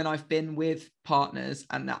when I've been with partners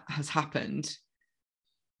and that has happened.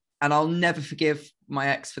 And I'll never forgive my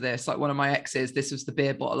ex for this. Like, one of my exes, this was the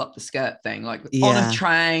beer bottle up the skirt thing. Like, on a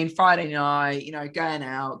train, Friday night, going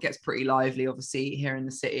out, gets pretty lively, obviously, here in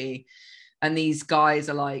the city. And these guys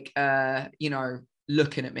are like,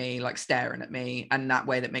 looking at me, like staring at me, and that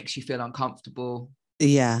way that makes you feel uncomfortable.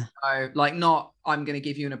 Yeah. So, like, not, I'm going to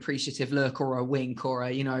give you an appreciative look or a wink or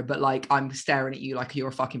but like, I'm staring at you like you're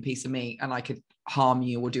a fucking piece of meat and I could harm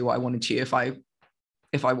you or do what I wanted to if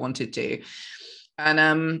I wanted to.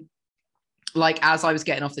 And like, as I was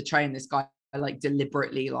getting off the train, this guy like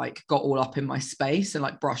deliberately like got all up in my space and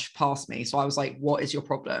like brushed past me. So I was like, what is your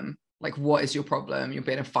problem? Like, what is your problem? You're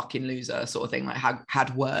being a fucking loser, sort of thing. Like,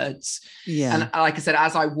 had words. Yeah. And like I said,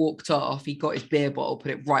 as I walked off, he got his beer bottle,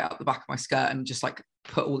 put it right up the back of my skirt, and just like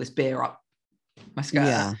put all this beer up my skirt.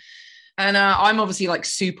 Yeah. And I'm obviously like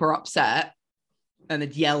super upset and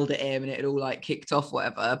had yelled at him, and it had all like kicked off,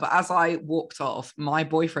 whatever. But as I walked off, my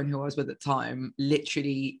boyfriend, who I was with at the time,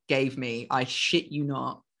 literally gave me, I shit you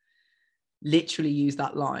not, literally used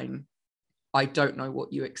that line. I don't know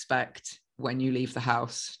what you expect when you leave the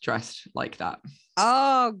house dressed like that.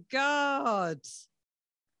 Oh God.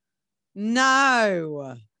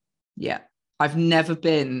 No. Yeah. I've never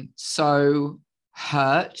been so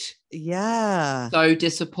hurt. Yeah. So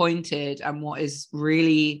disappointed. And what is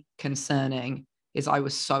really concerning is I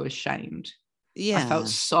was so ashamed. Yeah. I felt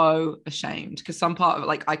so ashamed because some part of it,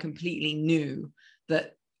 like, I completely knew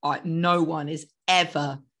that no one is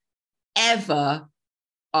ever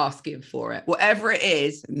asking for it, whatever it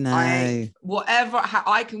is. No. I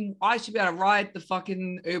should be able to ride the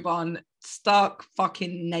fucking U-Bahn stark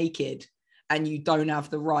fucking naked, and you don't have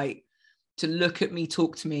the right to look at me,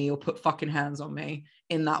 talk to me, or put fucking hands on me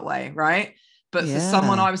in that way, right? But for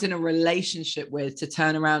someone I was in a relationship with to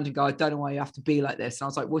turn around and go, I don't know why you have to be like this. And I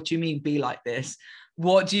was like, what do you mean be like this?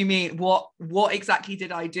 What do you mean? What exactly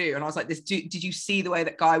did I do? And I was like, did you see the way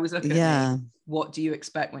that guy was looking at me? What do you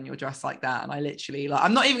expect when you're dressed like that? And I literally, like,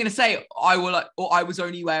 I'm not even going to say I was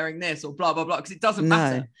only wearing this or blah, blah, blah, because it doesn't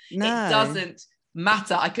matter. No. It doesn't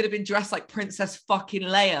matter. I could have been dressed like Princess fucking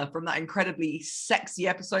Leia from that incredibly sexy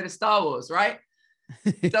episode of Star Wars, right?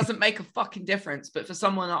 It doesn't make a fucking difference. But for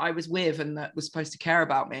someone that I was with and that was supposed to care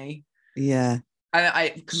about me,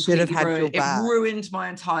 I completely ruined my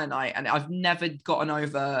entire night. And I've never gotten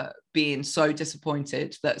over being so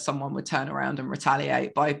disappointed that someone would turn around and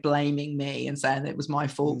retaliate by blaming me and saying it was my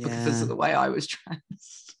fault because of the way I was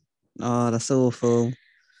dressed. Oh, that's awful.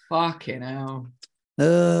 Fucking hell.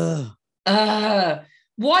 Why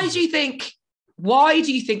do you think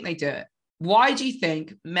they do it? Why do you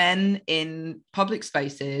think men in public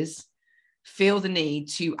spaces feel the need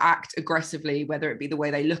to act aggressively, whether it be the way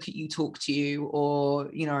they look at you, talk to you, or,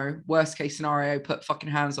 you know, worst case scenario, put fucking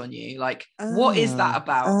hands on you? Like, what is that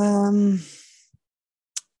about? I'm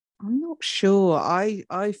not sure.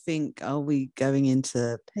 I think, are we going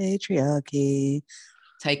into patriarchy?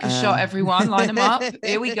 Take a shot, everyone. Line them up.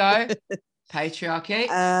 Here we go. Patriarchy.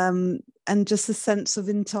 And just a sense of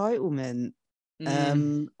entitlement.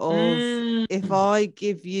 If I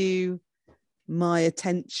give you my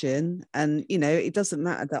attention, and, you know, it doesn't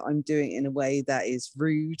matter that I'm doing it in a way that is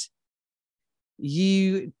rude,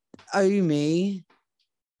 you owe me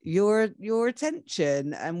your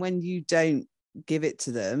attention, and when you don't give it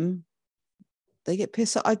to them, they get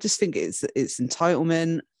pissed off. I just think it's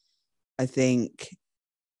entitlement. I think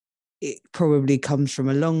it probably comes from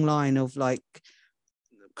a long line of, like,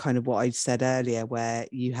 kind of what I said earlier, where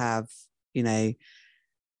you have, you know,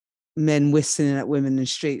 men whistling at women in the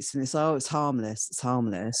streets, and it's it's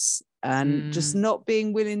harmless, and just not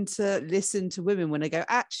being willing to listen to women when they go,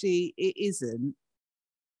 actually it isn't.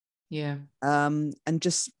 And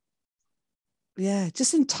just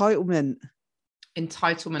entitlement.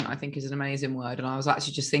 I think is an amazing word. And I was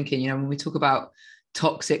actually just thinking, you know, when we talk about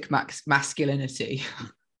toxic masculinity,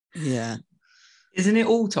 isn't it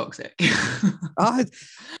all toxic?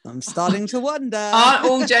 I'm starting to wonder. Aren't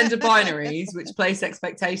all gender binaries, which place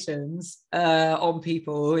expectations on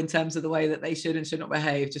people in terms of the way that they should and should not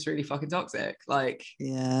behave, just really fucking toxic? Like,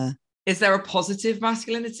 is there a positive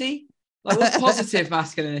masculinity? Like, what's positive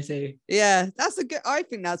masculinity? I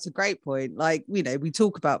think that's a great point. Like, you know, we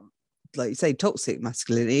talk about, like you say, toxic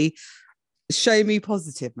masculinity. Show me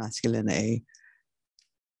positive masculinity.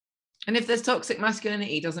 And if there's toxic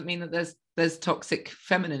masculinity, doesn't mean that there's toxic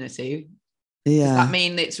femininity. Does that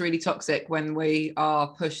mean it's really toxic when we are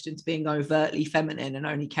pushed into being overtly feminine and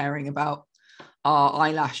only caring about our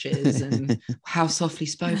eyelashes and how softly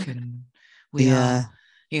spoken we are?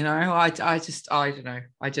 You know, I don't know.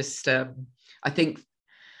 I think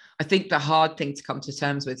the hard thing to come to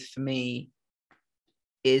terms with for me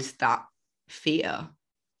is that fear.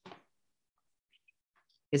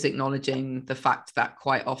 Is acknowledging the fact that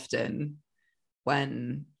quite often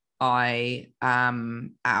when I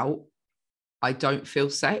am out, I don't feel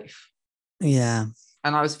safe. And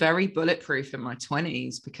I was very bulletproof in my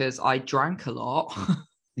 20s because I drank a lot.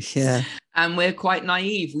 And we're quite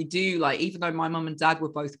naive. We do, like, even though my mum and dad were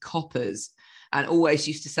both coppers and always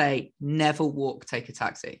used to say, never walk, take a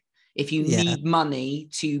taxi. If you need money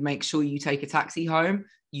to make sure you take a taxi home,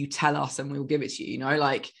 you tell us and we'll give it to you. You know,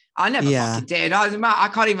 like, I never fucking did.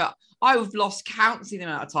 I've lost counts the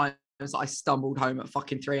amount of times I stumbled home at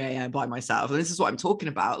fucking 3 a.m. by myself. And this is what I'm talking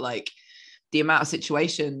about. Like, the amount of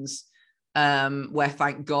situations where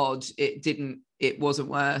thank God it wasn't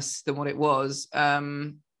worse than what it was.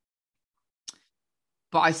 But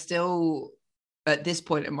I still, at this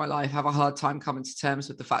point in my life, have a hard time coming to terms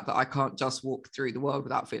with the fact that I can't just walk through the world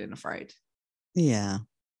without feeling afraid. Yeah.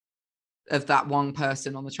 Of that one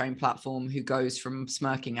person on the train platform who goes from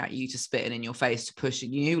smirking at you to spitting in your face to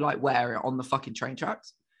pushing you, like where on the fucking train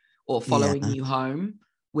tracks, or following you home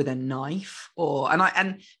with a knife,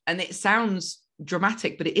 and it sounds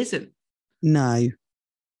dramatic, but it isn't. No.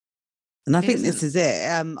 And I think this is it.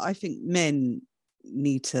 I think men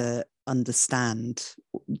need to understand,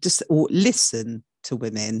 or listen to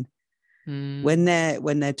women when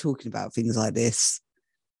they're talking about things like this.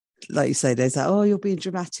 Like you say, there's like, oh, you're being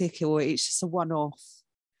dramatic, or it's just a one-off.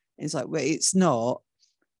 It's like, well, it's not.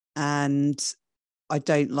 And I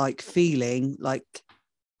don't like feeling like,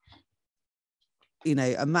 you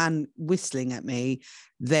know, a man whistling at me,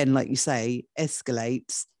 then, like you say,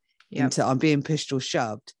 escalates into I'm being pushed or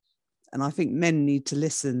shoved. And I think men need to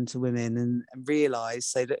listen to women and realise,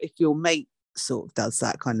 so that if your mate sort of does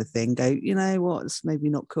that kind of thing, go, you know what, it's maybe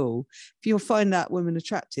not cool. If you'll find that woman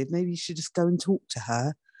attractive, maybe you should just go and talk to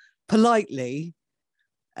her politely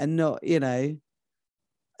and not, you know,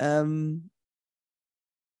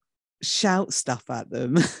 shout stuff at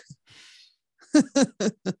them.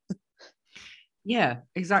 Yeah,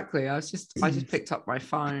 exactly. I just picked up my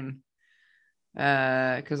phone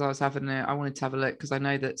because I wanted to have a look, because I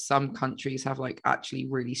know that some countries have like actually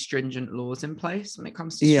really stringent laws in place when it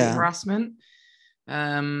comes to street harassment.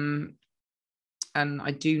 And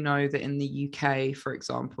I do know that in the UK, for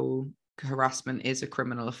example, harassment is a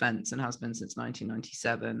criminal offence and has been since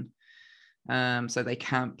 1997. So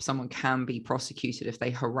someone can be prosecuted if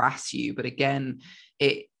they harass you, but again,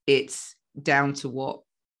 it's down to what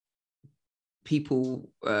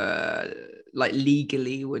people like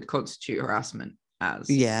legally would constitute harassment as.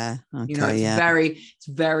 Okay, you know, it's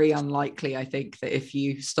very unlikely, I think, that if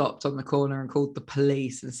you stopped on the corner and called the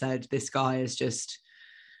police and said, this guy has just,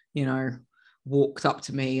 you know, walked up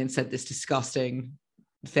to me and said this disgusting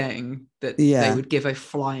thing, that they would give a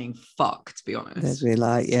flying fuck, to be honest. They'd be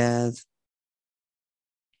like,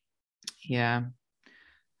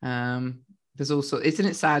 there's also, isn't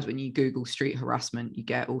it sad when you Google street harassment, you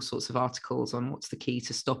get all sorts of articles on what's the key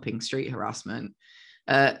to stopping street harassment.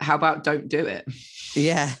 How about don't do it?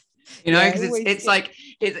 Yeah. You know, because it's like,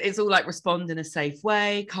 it's all like respond in a safe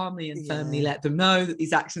way, calmly and firmly let them know that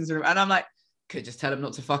these actions are, and I'm like, could just tell them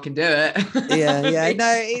not to fucking do it. You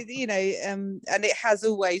know, and it has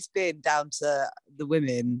always been down to the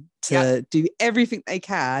women to do everything they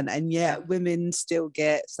can, and yet women still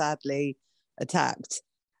get sadly attacked.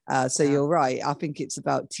 So you're right. I think it's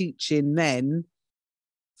about teaching men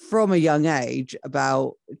from a young age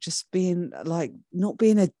about just being like, not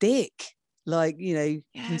being a dick, like, you know,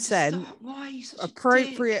 consent, why are you such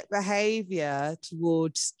appropriate behavior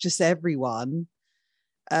towards just everyone,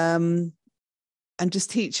 and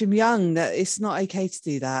just teach them young that it's not okay to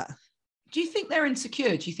do that. Do you think they're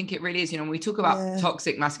insecure? Do you think it really is? You know, when we talk about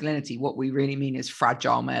toxic masculinity, what we really mean is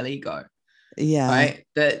fragile male ego. Right,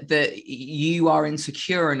 that you are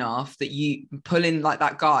insecure enough that you pull in like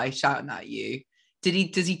that guy shouting at you.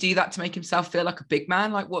 Does he do that to make himself feel like a big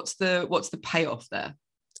man? Like, what's the payoff there?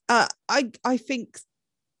 I think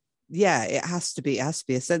it has to be a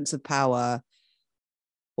sense of power,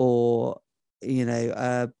 or, you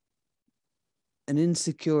know, an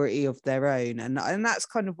insecurity of their own, and that's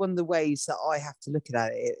kind of one of the ways that I have to look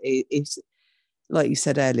at it. It's like you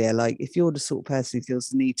said earlier, like if you're the sort of person who feels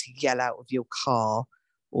the need to yell out of your car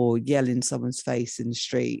or yell in someone's face in the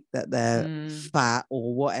street that they're fat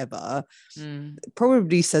or whatever, it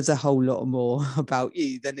probably says a whole lot more about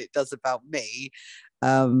you than it does about me.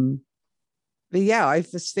 But yeah, I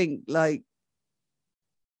just think like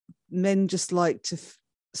men just like to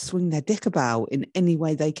swing their dick about in any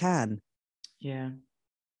way they can.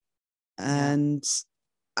 And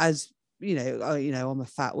as you know, I'm a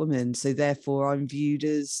fat woman, so therefore I'm viewed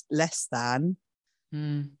as less than.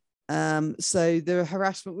 So the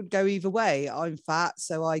harassment would go either way. I'm fat,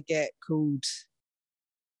 so I get called,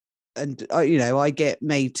 and I get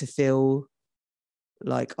made to feel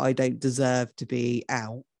like I don't deserve to be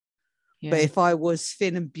out. But if I was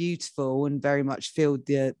thin and beautiful and very much filled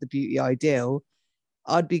the beauty ideal,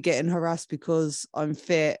 I'd be getting harassed because I'm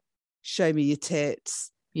fit. Show me your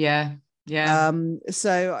tits. So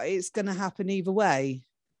it's going to happen either way.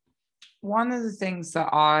 One of the things that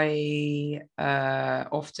I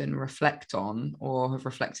often reflect on, or have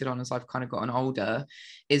reflected on as I've kind of gotten older,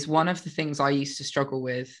 is one of the things I used to struggle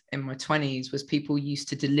with in my 20s was people used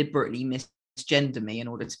to deliberately misgender me in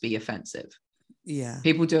order to be offensive. Yeah.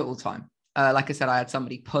 People do it all the time. Like I said, I had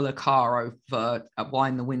somebody pull a car over,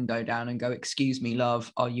 wind the window down and go, "Excuse me,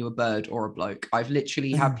 love, are you a bird or a bloke?" I've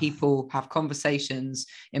literally had people have conversations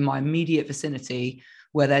in my immediate vicinity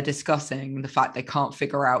where they're discussing the fact they can't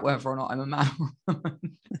figure out whether or not I'm a man or a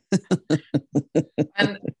woman.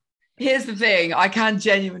 And here's the thing, I can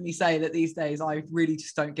genuinely say that these days I really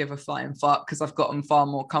just don't give a flying fuck, because I've gotten far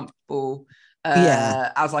more comfortable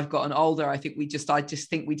as I've gotten older. I just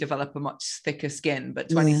think we develop a much thicker skin. But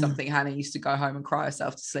 20-something Hannah used to go home and cry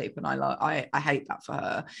herself to sleep, and I hate that for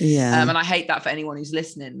her. And I hate that for anyone who's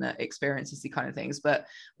listening that experiences these kind of things. But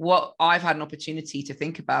what I've had an opportunity to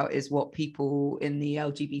think about is what people in the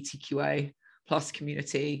LGBTQA plus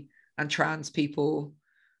community and trans people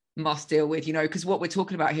must deal with, you know, because what we're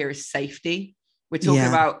talking about here is safety. We're talking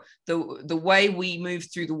about the way we move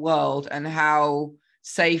through the world and how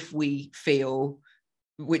safe we feel,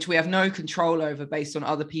 which we have no control over based on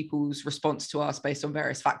other people's response to us, based on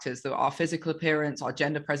various factors, that our physical appearance, our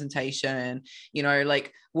gender presentation, you know,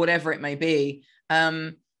 like whatever it may be.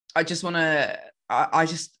 I just think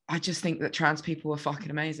that trans people are fucking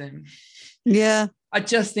amazing. I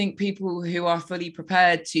just think people who are fully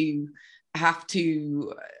prepared to have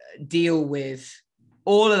to deal with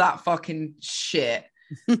all of that fucking shit,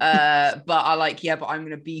 but I like, but I'm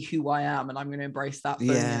gonna be who I am and I'm gonna embrace that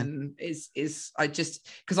fully. And I just,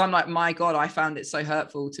 because I'm like, my God, I found it so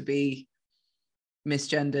hurtful to be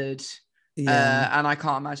misgendered, and I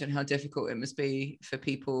can't imagine how difficult it must be for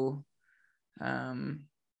people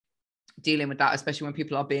dealing with that, especially when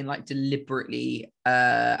people are being like deliberately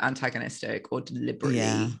antagonistic or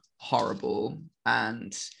deliberately horrible,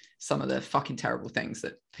 and some of the fucking terrible things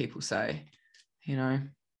that people say, you know.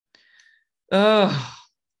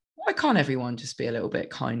 Why can't everyone just be a little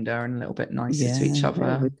bit kinder and a little bit nicer to each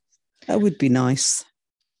other? That would be nice.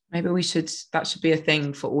 Maybe that should be a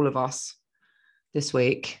thing for all of us this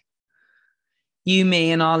week. You,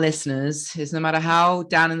 me, and our listeners, is no matter how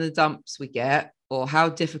down in the dumps we get, or how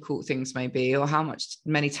difficult things may be, or how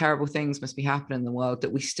many terrible things must be happening in the world,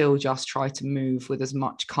 that we still just try to move with as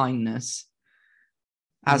much kindness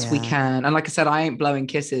as we can. And like I said, I ain't blowing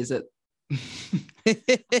kisses at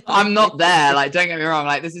I'm not there, like, don't get me wrong,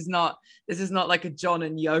 like this is not like a John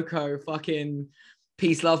and Yoko fucking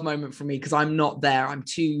peace love moment for me, because I'm not there. I'm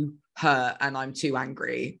too hurt and I'm too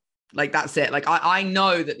angry. Like, that's it. Like, I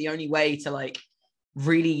know that the only way to like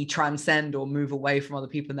really transcend or move away from other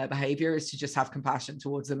people and their behavior is to just have compassion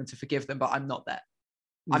towards them and to forgive them, but I'm not there.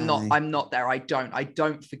 I'm not there. I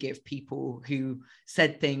don't forgive people who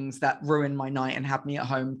said things that ruined my night and had me at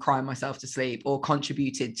home crying myself to sleep, or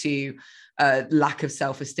contributed to a lack of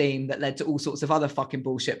self-esteem that led to all sorts of other fucking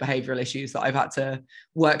bullshit behavioral issues that I've had to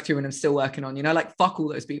work through and I'm still working on, you know, like, fuck all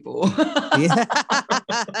those people.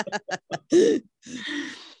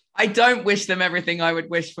 I don't wish them everything I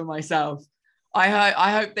would wish for myself.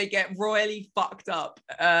 I hope they get royally fucked up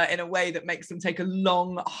in a way that makes them take a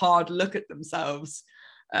long, hard look at themselves.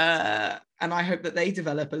 And I hope that they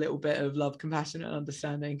develop a little bit of love, compassion, and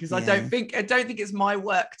understanding, because I don't think it's my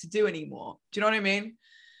work to do anymore. Do you know what I mean?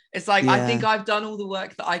 It's like, I think I've done all the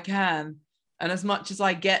work that I can, and as much as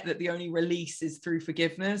I get that the only release is through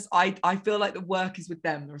forgiveness, I feel like the work is with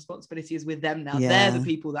them. The responsibility is with them now. They're the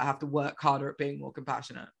people that have to work harder at being more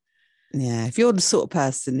compassionate. If you're the sort of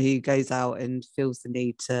person who goes out and feels the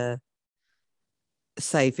need to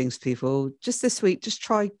say things to people, just this week, just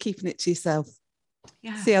try keeping it to yourself.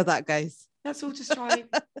 See how that goes. Let's all just try.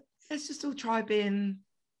 Let's just all try being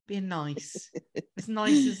nice, as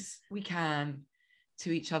nice as we can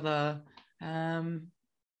to each other.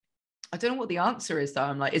 I don't know what the answer is though.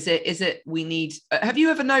 I'm like, is it we need? Have you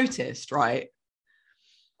ever noticed, right?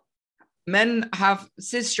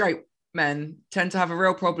 Cis straight men tend to have a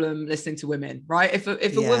real problem listening to women, right? If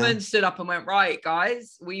a woman stood up and went, right,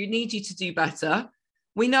 guys, we need you to do better.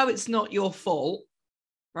 We know it's not your fault,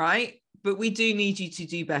 right? But we do need you to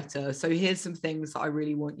do better. So here's some things that I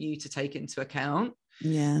really want you to take into account.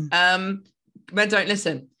 Men don't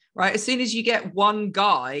listen, right? As soon as you get one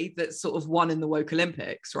guy that's sort of won in the woke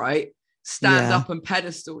Olympics, right, stand up and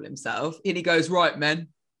pedestal himself, and he goes, right, men,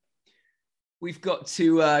 we've got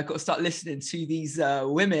to start listening to these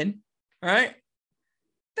women, right?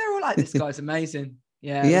 They're all like, this guy's amazing.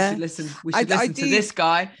 We should listen to this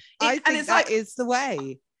guy. I think that is the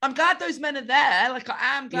way. I'm glad those men are there. Like,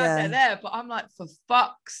 I am glad they're there, but I'm like, for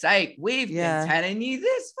fuck's sake, we've been telling you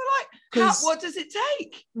this for like, what does it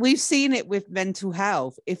take? We've seen it with mental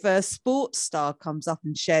health. If a sports star comes up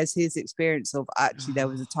and shares his experience of, actually, there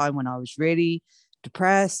was a time when I was really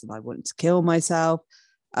depressed and I wanted to kill myself.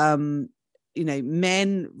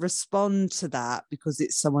 men respond to that because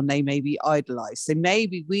it's someone they maybe idolize. So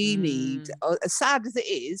maybe we need, as sad as it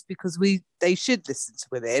is, because they should listen to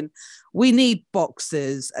women, we need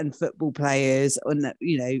boxers and football players and,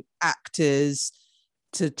 actors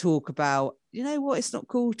to talk about, what, it's not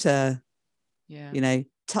cool to,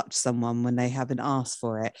 touch someone when they haven't asked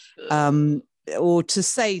for it, or to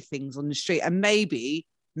say things on the street. And maybe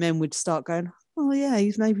men would start going, oh yeah,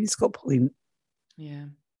 he's got a point. Yeah.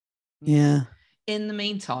 In the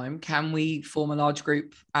meantime, can we form a large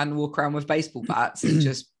group and walk around with baseball bats and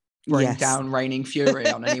just bring down raining fury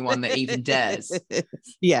on anyone that even dares?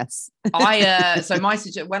 Yes. So my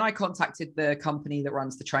when I contacted the company that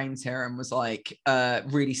runs the trains here and was like,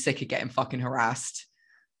 really sick of getting fucking harassed,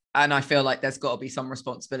 and I feel like there's got to be some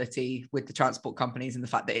responsibility with the transport companies and the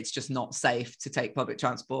fact that it's just not safe to take public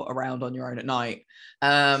transport around on your own at night.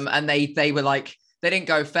 And they were like, they didn't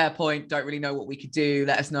go, fair point, don't really know what we could do.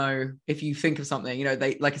 Let us know if you think of something.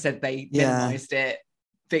 They, like I said, they minimized it,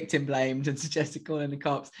 victim blamed, and suggested calling the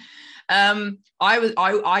cops.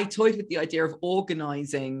 I toyed with the idea of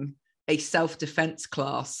organizing a self-defense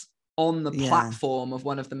class on the platform of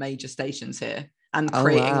one of the major stations here and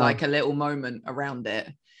creating like a little moment around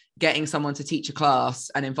it, getting someone to teach a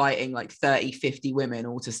class and inviting like 30, 50 women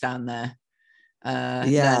all to stand there,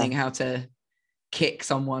 learning how to kick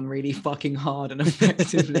someone really fucking hard and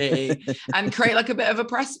effectively and create like a bit of a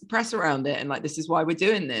press around it. And like, this is why we're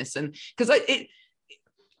doing this. And because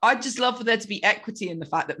I'd just love for there to be equity in the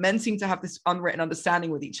fact that men seem to have this unwritten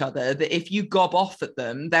understanding with each other that if you gob off at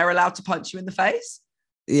them, they're allowed to punch you in the face.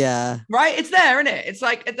 Yeah. Right? It's there, isn't it? It's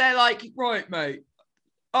like, they're like, right, mate,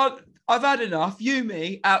 I've had enough. You,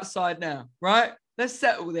 me, outside now, right? Let's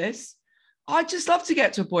settle this. I'd just love to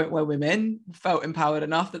get to a point where women felt empowered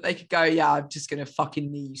enough that they could go, yeah, I'm just going to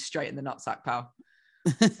fucking knee you straight in the nutsack, pal.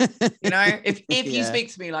 If you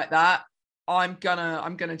speak to me like that, I'm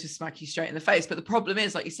gonna just smack you straight in the face. But the problem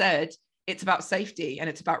is, like you said, it's about safety and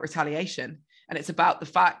it's about retaliation. And it's about the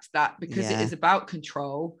fact that because it is about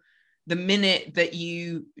control, the minute that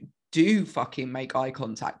you do fucking make eye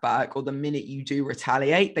contact back, or the minute you do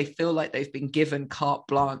retaliate, they feel like they've been given carte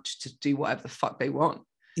blanche to do whatever the fuck they want.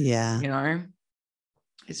 Yeah.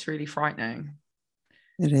 It's really frightening.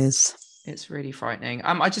 It is. It's really frightening.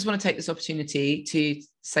 I just want to take this opportunity to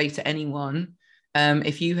say to anyone,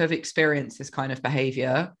 if you have experienced this kind of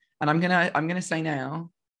behavior, and I'm gonna say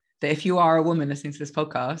now that if you are a woman listening to this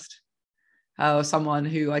podcast, or someone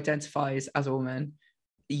who identifies as a woman,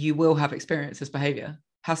 you will have experienced this behavior.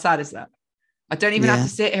 How sad is that? I don't even have to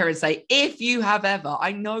sit here and say, if you have ever,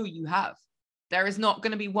 I know you have. There is not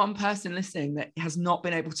going to be one person listening that has not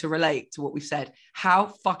been able to relate to what we've said.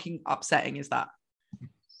 How fucking upsetting is that?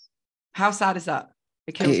 How sad is that?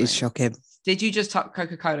 It kills me. It is shocking. Did you just tuck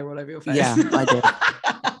Coca-Cola all over your face? Yeah,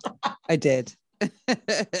 I did.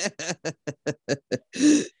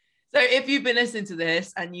 So if you've been listening to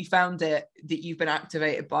this and you found it, that you've been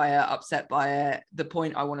activated by it, upset by it, the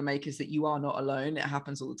point I want to make is that you are not alone. It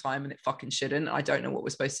happens all the time and it fucking shouldn't. I don't know what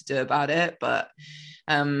we're supposed to do about it, but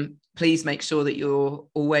please make sure that you're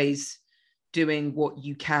always doing what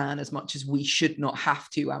you can, as much as we should not have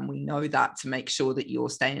to. And we know that, to make sure that you're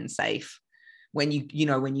staying safe when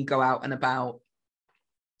you go out and about.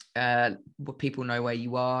 People know where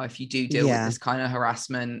you are. If you do deal with this kind of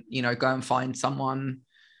harassment, go and find someone,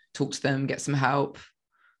 talk to them, get some help.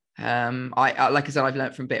 I like I said, I've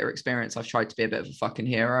learned from bitter experience. I've tried to be a bit of a fucking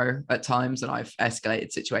hero at times, and I've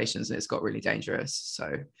escalated situations and it's got really dangerous.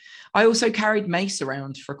 So I also carried mace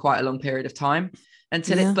around for quite a long period of time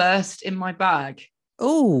until it burst in my bag.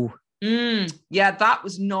 Oh, yeah, that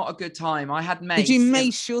was not a good time. I had mace. Did you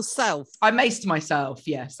mace yourself? I maced myself.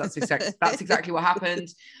 Yes, that's exactly what happened.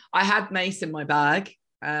 I had mace in my bag,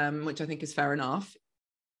 which I think is fair enough.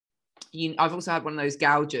 I've also had one of those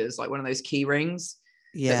gougers, like one of those key rings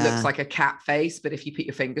that looks like a cat face, but if you put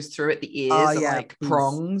your fingers through it, the ears are like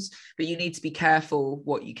prongs. But you need to be careful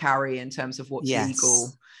what you carry in terms of what's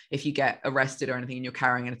legal. If you get arrested or anything and you're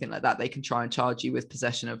carrying anything like that, they can try and charge you with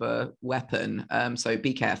possession of a weapon. So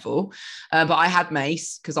be careful. But I had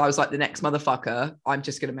mace because I was like, the next motherfucker, I'm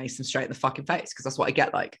just going to mace them straight in the fucking face, because that's what I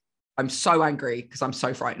get like. I'm so angry because I'm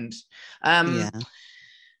so frightened. And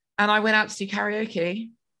I went out to do karaoke.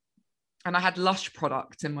 And I had Lush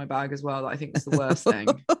product in my bag as well, that I think was the worst thing.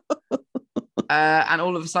 And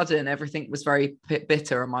all of a sudden, everything was very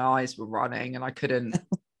bitter and my eyes were running and I couldn't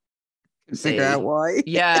figure out why.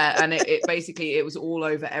 Yeah, and it basically, it was all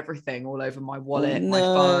over everything, all over my wallet, my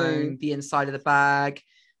phone, the inside of the bag.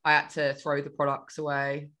 I had to throw the products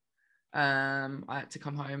away. I had to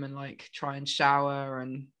come home and like try and shower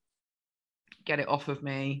and get it off of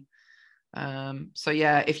me. So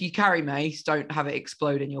yeah, if you carry mace, don't have it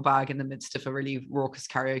explode in your bag in the midst of a really raucous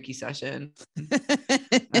karaoke session.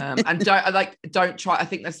 And don't try. I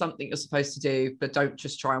think there's something you're supposed to do, but don't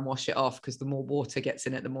just try and wash it off, because the more water gets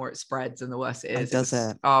in it, the more it spreads and the worse it is.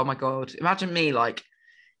 Oh my God. Imagine me like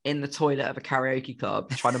in the toilet of a karaoke club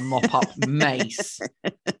trying to mop up mace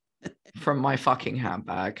from my fucking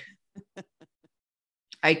handbag.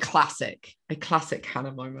 A classic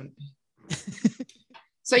Hannah moment.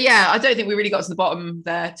 So yeah, I don't think we really got to the bottom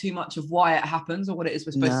there too much of why it happens or what it is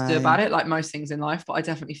we're supposed to do about it, like most things in life. But I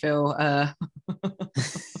definitely feel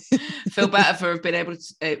feel better for being able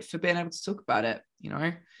to talk about it. You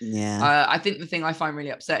know, I think the thing I find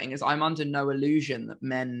really upsetting is I'm under no illusion that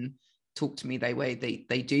men talk to me the way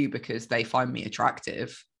they do because they find me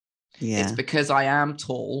attractive. It's because I am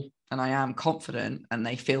tall and I am confident, and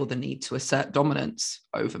they feel the need to assert dominance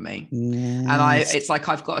over me. And it's like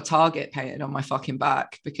I've got a target painted on my fucking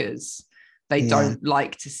back, because they don't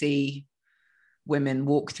like to see women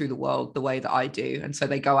walk through the world the way that I do. And so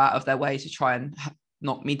they go out of their way to try and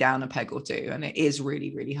knock me down a peg or two. And it is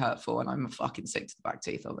really, really hurtful. And I'm fucking sick to the back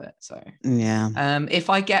teeth of it. So if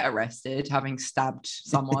I get arrested having stabbed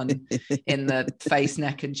someone in the face,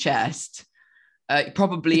 neck and chest,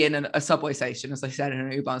 probably in a subway station, as I said, in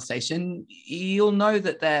an U-Bahn station, you'll know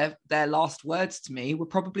that their last words to me were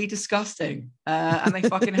probably disgusting, and they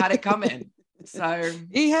fucking had it coming. So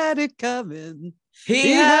he had it coming.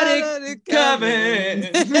 He had it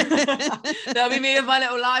coming. That'll be me with my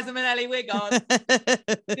little Liza Minnelli wig on,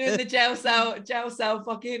 doing the jail cell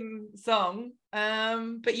fucking song.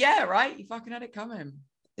 But yeah, right. You fucking had it coming.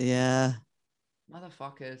 Yeah.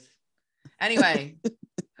 Motherfuckers. Anyway.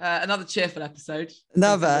 Another cheerful episode.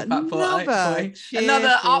 Another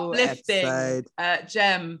uplifting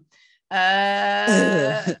gem.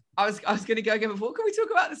 I was going to go again before. Can we talk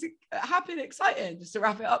about this happy and exciting just to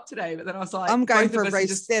wrap it up today? But then I was like, I'm going for a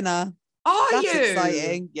roast dinner. That's you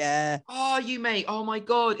exciting? Yeah. Oh, you mate. Oh my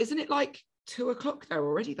God. Isn't it like 2:00 there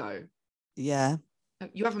already though? Yeah.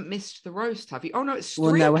 You haven't missed the roast, have you? Oh no, it's 3:00.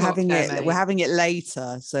 Well, no, we're having it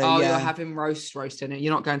later. So you're having roast dinner.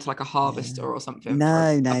 You're not going to like a harvester or something.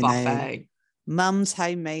 No, a buffet. No. Mum's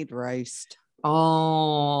homemade roast.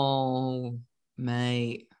 Oh,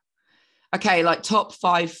 mate. Okay, like top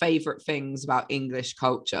 5 favorite things about English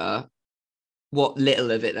culture. What little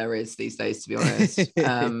of it there is these days, to be honest.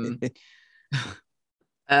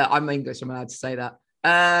 I'm English. I'm allowed to say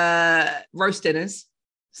that. Roast dinners.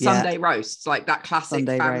 Sunday roasts, like that classic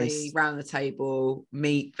Sunday family roast. Round the table,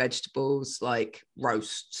 meat, vegetables, like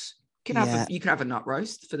roasts. You can have a nut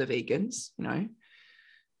roast for the vegans, you know.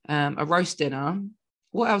 A roast dinner.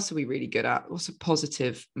 What else are we really good at? What's a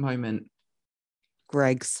positive moment?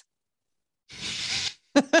 Greg's.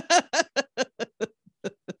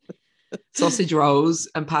 Sausage rolls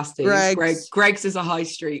and pasties. Greg's is a high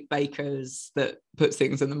street baker's that puts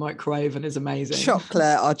things in the microwave and is amazing.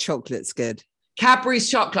 Our chocolate's good. Cadbury's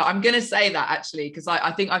chocolate. I'm going to say that actually, because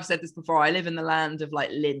I think I've said this before. I live in the land of like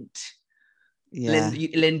Lindt. Yeah.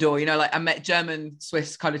 Lindor, you know, like I met German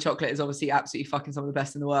Swiss kind of chocolate is obviously absolutely fucking some of the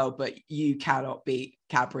best in the world, but you cannot beat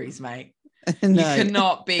Cadbury's, mate. No. You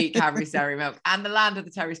cannot beat Cadbury's Dairy Milk, and the land of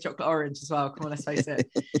the Terry's chocolate orange as well. Come on, let's face it.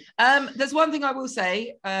 There's one thing I will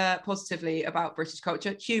say positively about British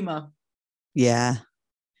culture: humour. Yeah.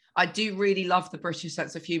 I do really love the British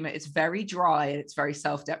sense of humor. It's very dry and it's very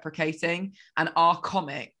self-deprecating. And our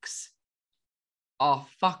comics are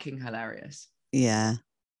fucking hilarious. Yeah.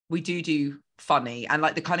 We do funny, and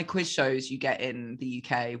like the kind of quiz shows you get in the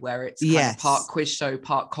UK where it's kind of part quiz show,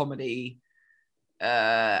 part comedy.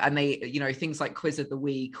 And they, you know, things like Quiz of the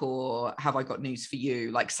Week or Have I Got News for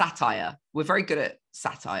You, like satire. We're very good at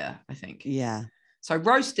satire, I think. Yeah. So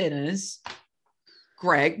roast dinners,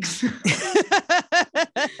 Greg's,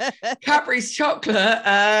 Cadbury's chocolate,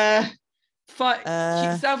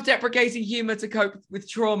 self-deprecating humor to cope with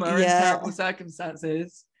trauma and terrible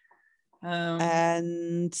circumstances. I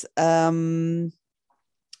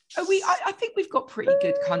think we've got pretty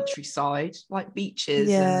good countryside, like beaches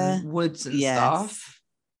and woods and stuff,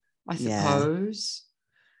 I suppose.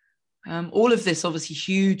 All of this obviously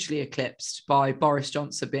hugely eclipsed by Boris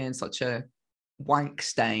Johnson being such a wank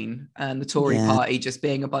stain and the Tory party just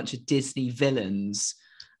being a bunch of Disney villains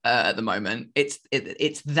at the moment. It's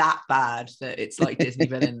that bad that it's like Disney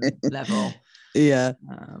villain level. Yeah.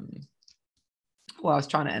 Well, I was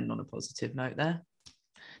trying to end on a positive note there.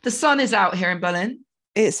 The sun is out here in Berlin.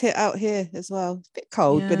 It's hit out here as well. It's a bit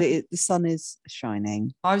cold, but the sun is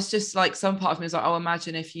shining. I was just like, some part of me was like, oh,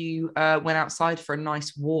 imagine if you went outside for a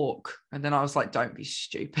nice walk. And then I was like, don't be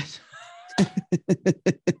stupid.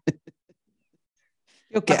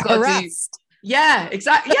 You'll get harassed. Yeah,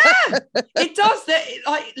 exactly. Yeah, it does.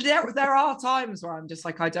 There are times where I'm just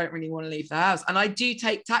like, I don't really want to leave the house, and I do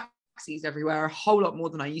take taxis everywhere a whole lot more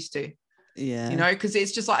than I used to. Yeah, You know, because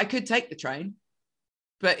it's just like I could take the train,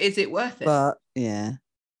 but is it worth it? but yeah,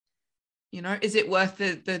 you know, is it worth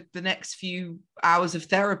the next few hours of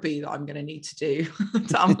therapy that I'm going to need to do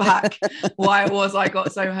to unpack why it was I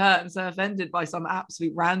got so hurt and so offended by some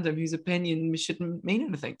absolute random whose opinion shouldn't mean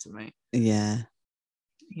anything to me? Yeah.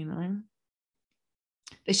 You know,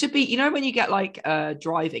 there should be, you know, when you get like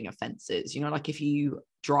driving offences, you know, like if you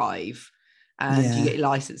drive and you get your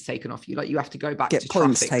license taken off you, like you have to go back to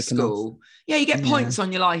traffic school. Yeah, you get points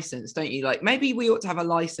on your license, don't you? Like maybe we ought to have a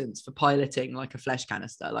license for piloting like a flesh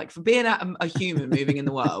canister, like for being a human moving in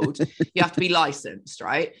the world. You have to be licensed,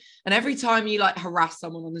 right? And every time you like harass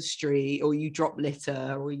someone on the street, or you drop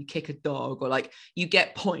litter, or you kick a dog, or like you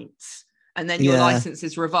get points, and then your license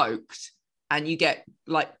is revoked, and you get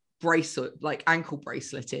like ankle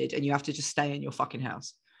braceleted, and you have to just stay in your fucking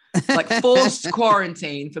house. Like forced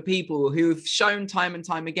quarantine for people who've shown time and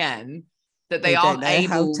time again that they aren't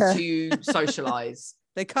able to socialize.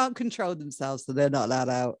 They can't control themselves, so they're not allowed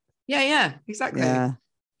out. Yeah, exactly. Yeah.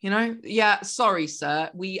 You know, sorry, sir.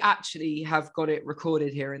 We actually have got it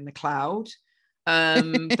recorded here in the cloud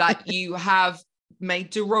that you have made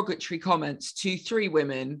derogatory comments to 3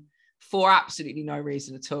 women for absolutely no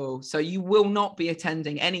reason at all. So you will not be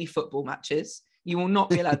attending any football matches. You will not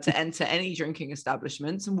be allowed to enter any drinking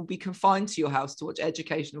establishments, and will be confined to your house to watch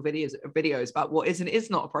educational videos about what is and is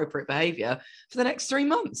not appropriate behavior for the next 3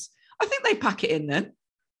 months. I think they pack it in then.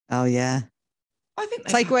 Oh, yeah. I think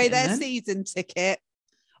they take away their season ticket.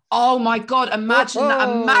 Oh, my God. Imagine that.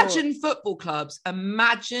 Imagine football clubs.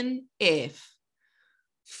 Imagine if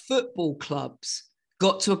football clubs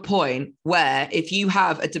got to a point where if you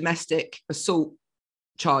have a domestic assault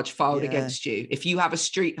charge filed against you, if you have a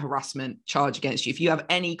street harassment charge against you, if you have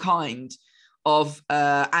any kind of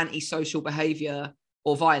antisocial behavior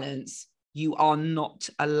or violence, you are not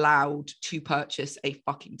allowed to purchase a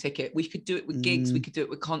fucking ticket. We could do it with gigs, we could do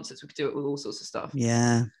it with concerts, we could do it with all sorts of stuff.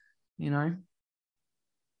 Yeah. You know?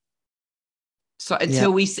 So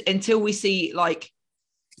until we see like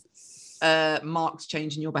marks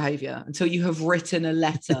changing your behavior, until you have written a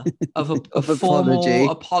letter of a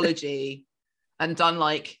formal apology and done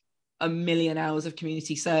like 1 million hours of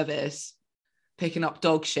community service, picking up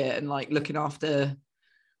dog shit and like looking after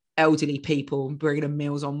elderly people and bringing them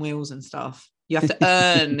Meals on Wheels and stuff. You have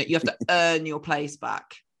to earn your place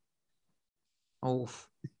back. Oh,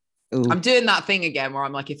 I'm doing that thing again where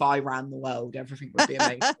I'm like, if I ran the world, everything would be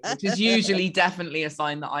amazing, which is usually definitely a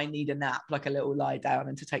sign that I need a nap, like a little lie down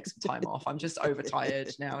and to take some time off. I'm just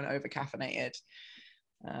overtired now and over caffeinated.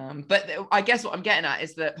 But I guess what I'm getting at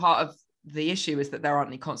is that part of the issue is that there aren't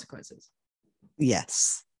any consequences.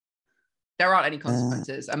 Yes. There aren't any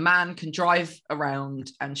consequences. A man can drive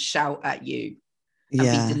around and shout at you and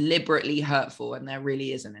be deliberately hurtful, and there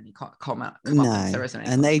really isn't any comments. There isn't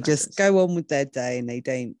any, and they just go on with their day and they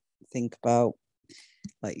don't think about,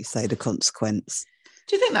 like you say, the consequence.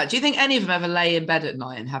 Do you think that? Do you think any of them ever lay in bed at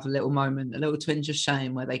night and have a little moment, a little twinge of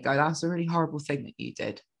shame where they go, that's a really horrible thing that you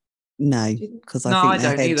did? No, because I think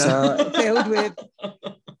their heads are filled with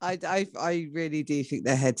I really do think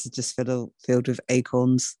their heads are just filled with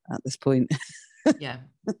acorns at this point. Yeah,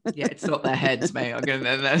 it's not their heads, mate.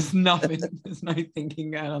 There's no thinking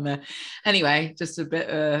going on there. Anyway, just a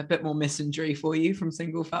bit more misandry for you from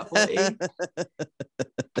Single Fat 40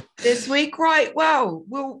 this week. Right, well,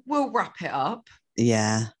 we'll wrap it up.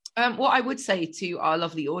 Yeah. What I would say to our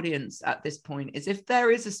lovely audience at this point is, if there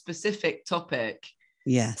is a specific topic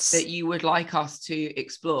that you would like us to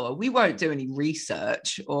explore, we won't do any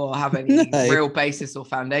research or have any real basis or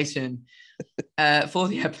foundation for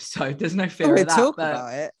the episode. There's no fear of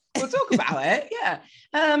that. We'll talk about it. Yeah.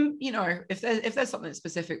 You know, if there's something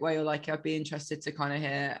specific where you're like, I'd be interested to kind of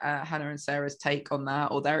hear Hannah and Sarah's take on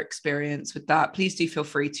that or their experience with that, please do feel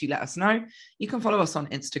free to let us know. You can follow us on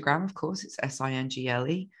Instagram, of course. It's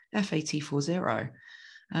SINGLEFAT40.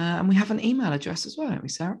 And we have an email address as well, don't we,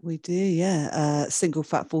 Sarah? We do, yeah.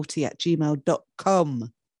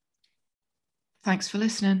 singlefat40@gmail.com. Thanks for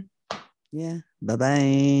listening. Yeah.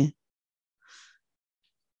 Bye-bye.